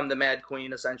going to become the Mad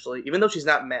Queen, essentially, even though she's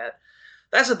not mad.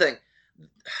 That's the thing.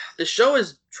 The show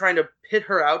is trying to pit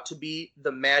her out to be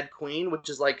the Mad Queen, which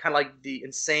is like kind of like the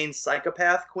insane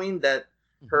psychopath queen that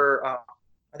her, I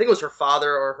think it was her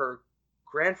father or her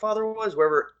grandfather was,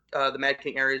 wherever the Mad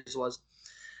King Aerys was.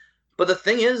 But the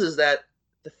thing is that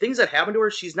the things that happen to her,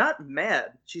 she's not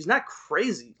mad. She's not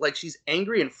crazy. Like, she's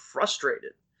angry and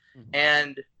frustrated. Mm-hmm.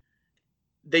 And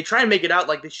they try and make it out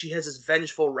like that she has this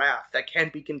vengeful wrath that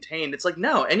can't be contained. It's like,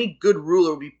 no, any good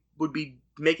ruler would be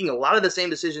making a lot of the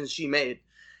same decisions she made.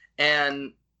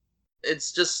 And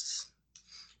it's just,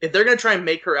 if they're going to try and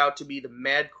make her out to be the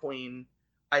Mad Queen,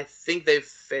 I think they've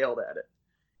failed at it.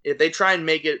 If they try and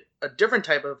make it a different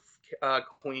type of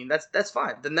queen, that's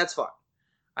fine. Then that's fine.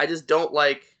 I just don't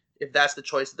like if that's the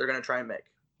choice that they're going to try and make,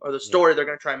 or the story they're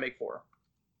going to try and make for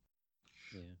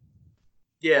her.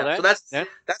 Yeah. Well, so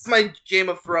that's my Game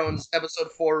of Thrones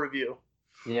episode 4 review.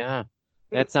 Yeah.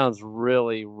 That sounds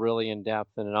really, really in depth,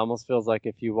 and it almost feels like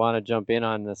if you want to jump in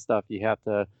on this stuff, you have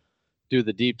to do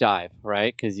the deep dive,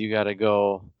 right? Because you got to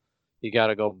go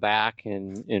back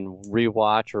and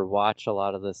rewatch or watch a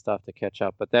lot of this stuff to catch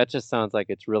up. But that just sounds like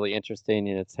it's really interesting,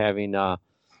 and it's having a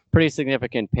pretty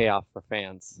significant payoff for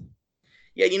fans.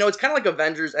 Yeah, it's kind of like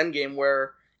Avengers Endgame,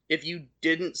 where if you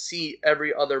didn't see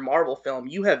every other Marvel film,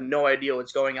 you have no idea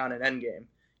what's going on in Endgame.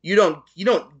 You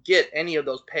don't get any of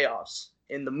those payoffs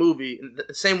in the movie in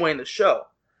the same way in the show.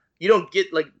 You don't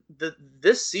get, like,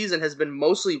 this season has been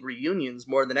mostly reunions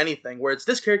more than anything, where it's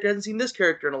this character hasn't seen this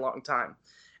character in a long time.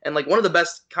 And, like, one of the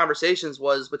best conversations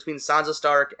was between Sansa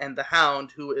Stark and the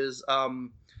Hound, who is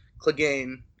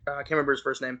Clegane. I can't remember his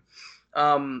first name.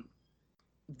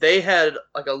 they had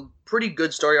like a pretty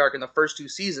good story arc in the first 2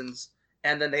 seasons,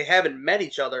 and then they haven't met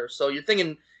each other. So you're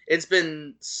thinking it's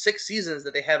been 6 seasons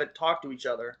that they haven't talked to each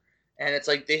other, and it's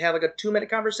like they have like a 2-minute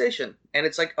conversation, and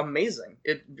it's like amazing.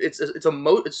 It's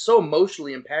so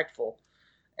emotionally impactful,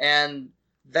 and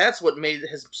that's what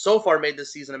has so far made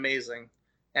this season amazing,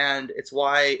 and it's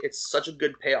why it's such a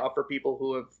good payoff for people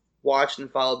who have watched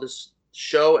and followed this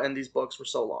show and these books for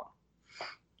so long.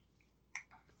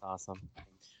 Awesome.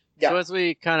 Yeah. So as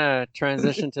we kind of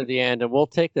transition to the end, and we'll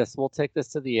take this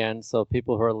to the end, so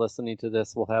people who are listening to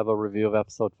this will have a review of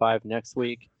episode 5 next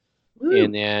week. Woo.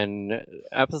 And then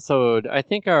I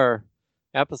think our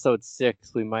episode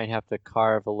 6, we might have to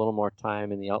carve a little more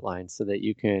time in the outline so that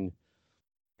you can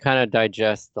kind of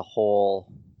digest the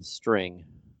whole string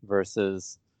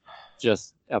versus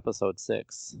just episode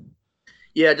 6.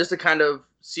 Yeah, just to kind of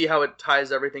see how it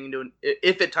ties everything into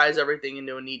if it ties everything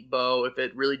into a neat bow, if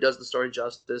it really does the story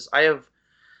justice.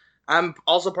 I'm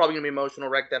also probably gonna be emotional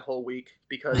wreck that whole week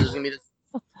because there's gonna be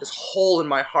this hole in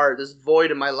my heart, this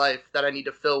void in my life that I need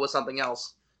to fill with something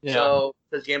else. Yeah. So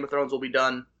because Game of Thrones will be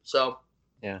done, so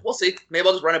yeah, we'll see. Maybe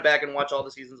I'll just run it back and watch all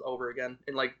the seasons over again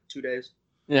in like 2 days.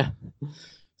 Yeah.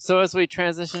 So as we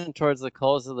transition towards the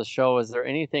close of the show, is there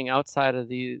anything outside of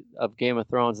Game of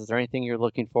Thrones? Is there anything you're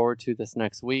looking forward to this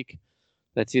next week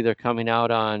that's either coming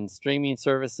out on streaming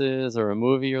services or a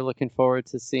movie you're looking forward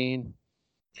to seeing?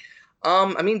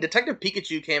 I mean, Detective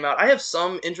Pikachu came out. I have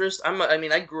some interest.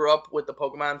 I grew up with the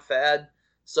Pokemon fad,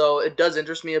 so it does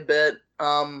interest me a bit.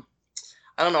 I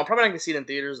don't know. I'm probably not gonna see it in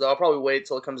theaters though. I'll probably wait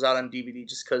till it comes out on DVD,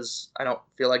 just because I don't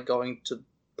feel like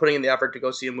putting in the effort to go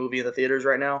see a movie in the theaters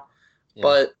right now. Yeah.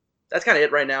 But that's kind of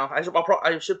it right now. I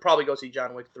should probably go see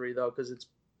John Wick 3 though, because it's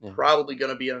probably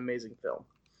going to be an amazing film.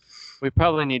 We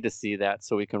probably need to see that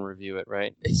so we can review it,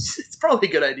 right? It's probably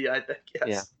a good idea, I think. Yes.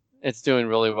 Yeah, it's doing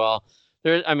really well.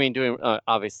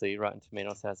 Obviously Rotten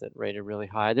Tomatoes has it rated really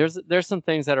high. There's some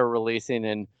things that are releasing,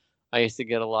 and I used to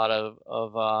get a lot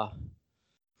of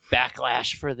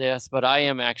backlash for this, but I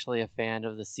am actually a fan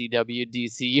of the CW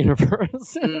DC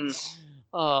universe.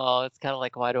 Oh, it's kind of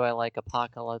like, why do I like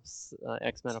Apocalypse,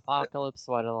 X-Men Apocalypse?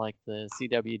 Why do I like the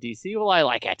CW DC? Well, I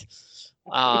like it.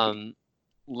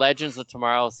 Legends of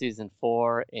Tomorrow Season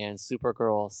 4 and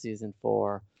Supergirl Season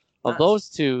 4. Of those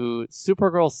two,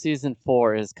 Supergirl Season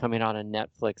 4 is coming out on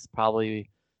Netflix probably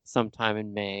sometime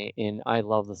in May, and I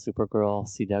love the Supergirl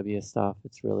CW stuff.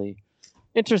 It's really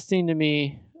interesting to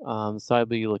me, so I'll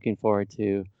be looking forward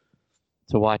to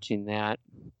watching that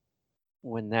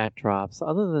when that drops.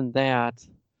 Other than that,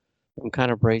 I'm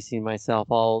kind of bracing myself.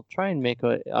 I'll try and make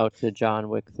it out to John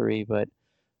Wick 3, but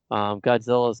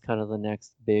Godzilla is kind of the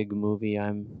next big movie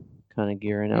I'm kind of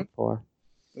gearing up for.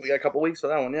 We got a couple weeks for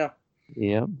that one, yeah.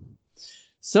 Yeah.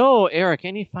 So, Eric,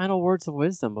 any final words of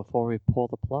wisdom before we pull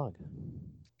the plug?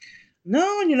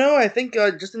 No, I think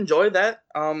just enjoy that.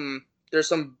 There's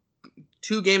some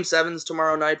 2 Game 7s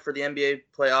tomorrow night for the NBA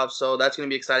playoffs, so that's going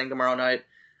to be exciting tomorrow night.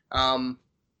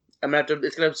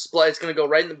 It's gonna go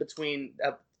right in between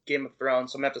Game of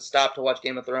Thrones, so I'm gonna have to stop to watch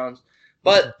Game of Thrones.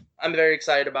 But I'm very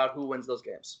excited about who wins those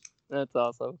games. That's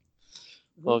awesome.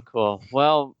 Well, cool.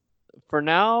 Well, for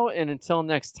now and until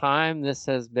next time, this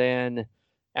has been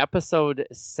episode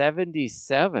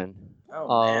 77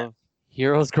 of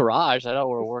Heroes Garage. I know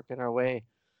we're working our way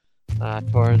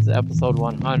towards episode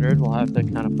 100. We'll have to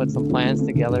kind of put some plans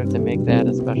together to make that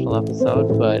a special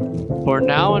episode. But for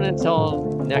now and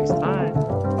until next time,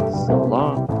 so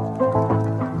long.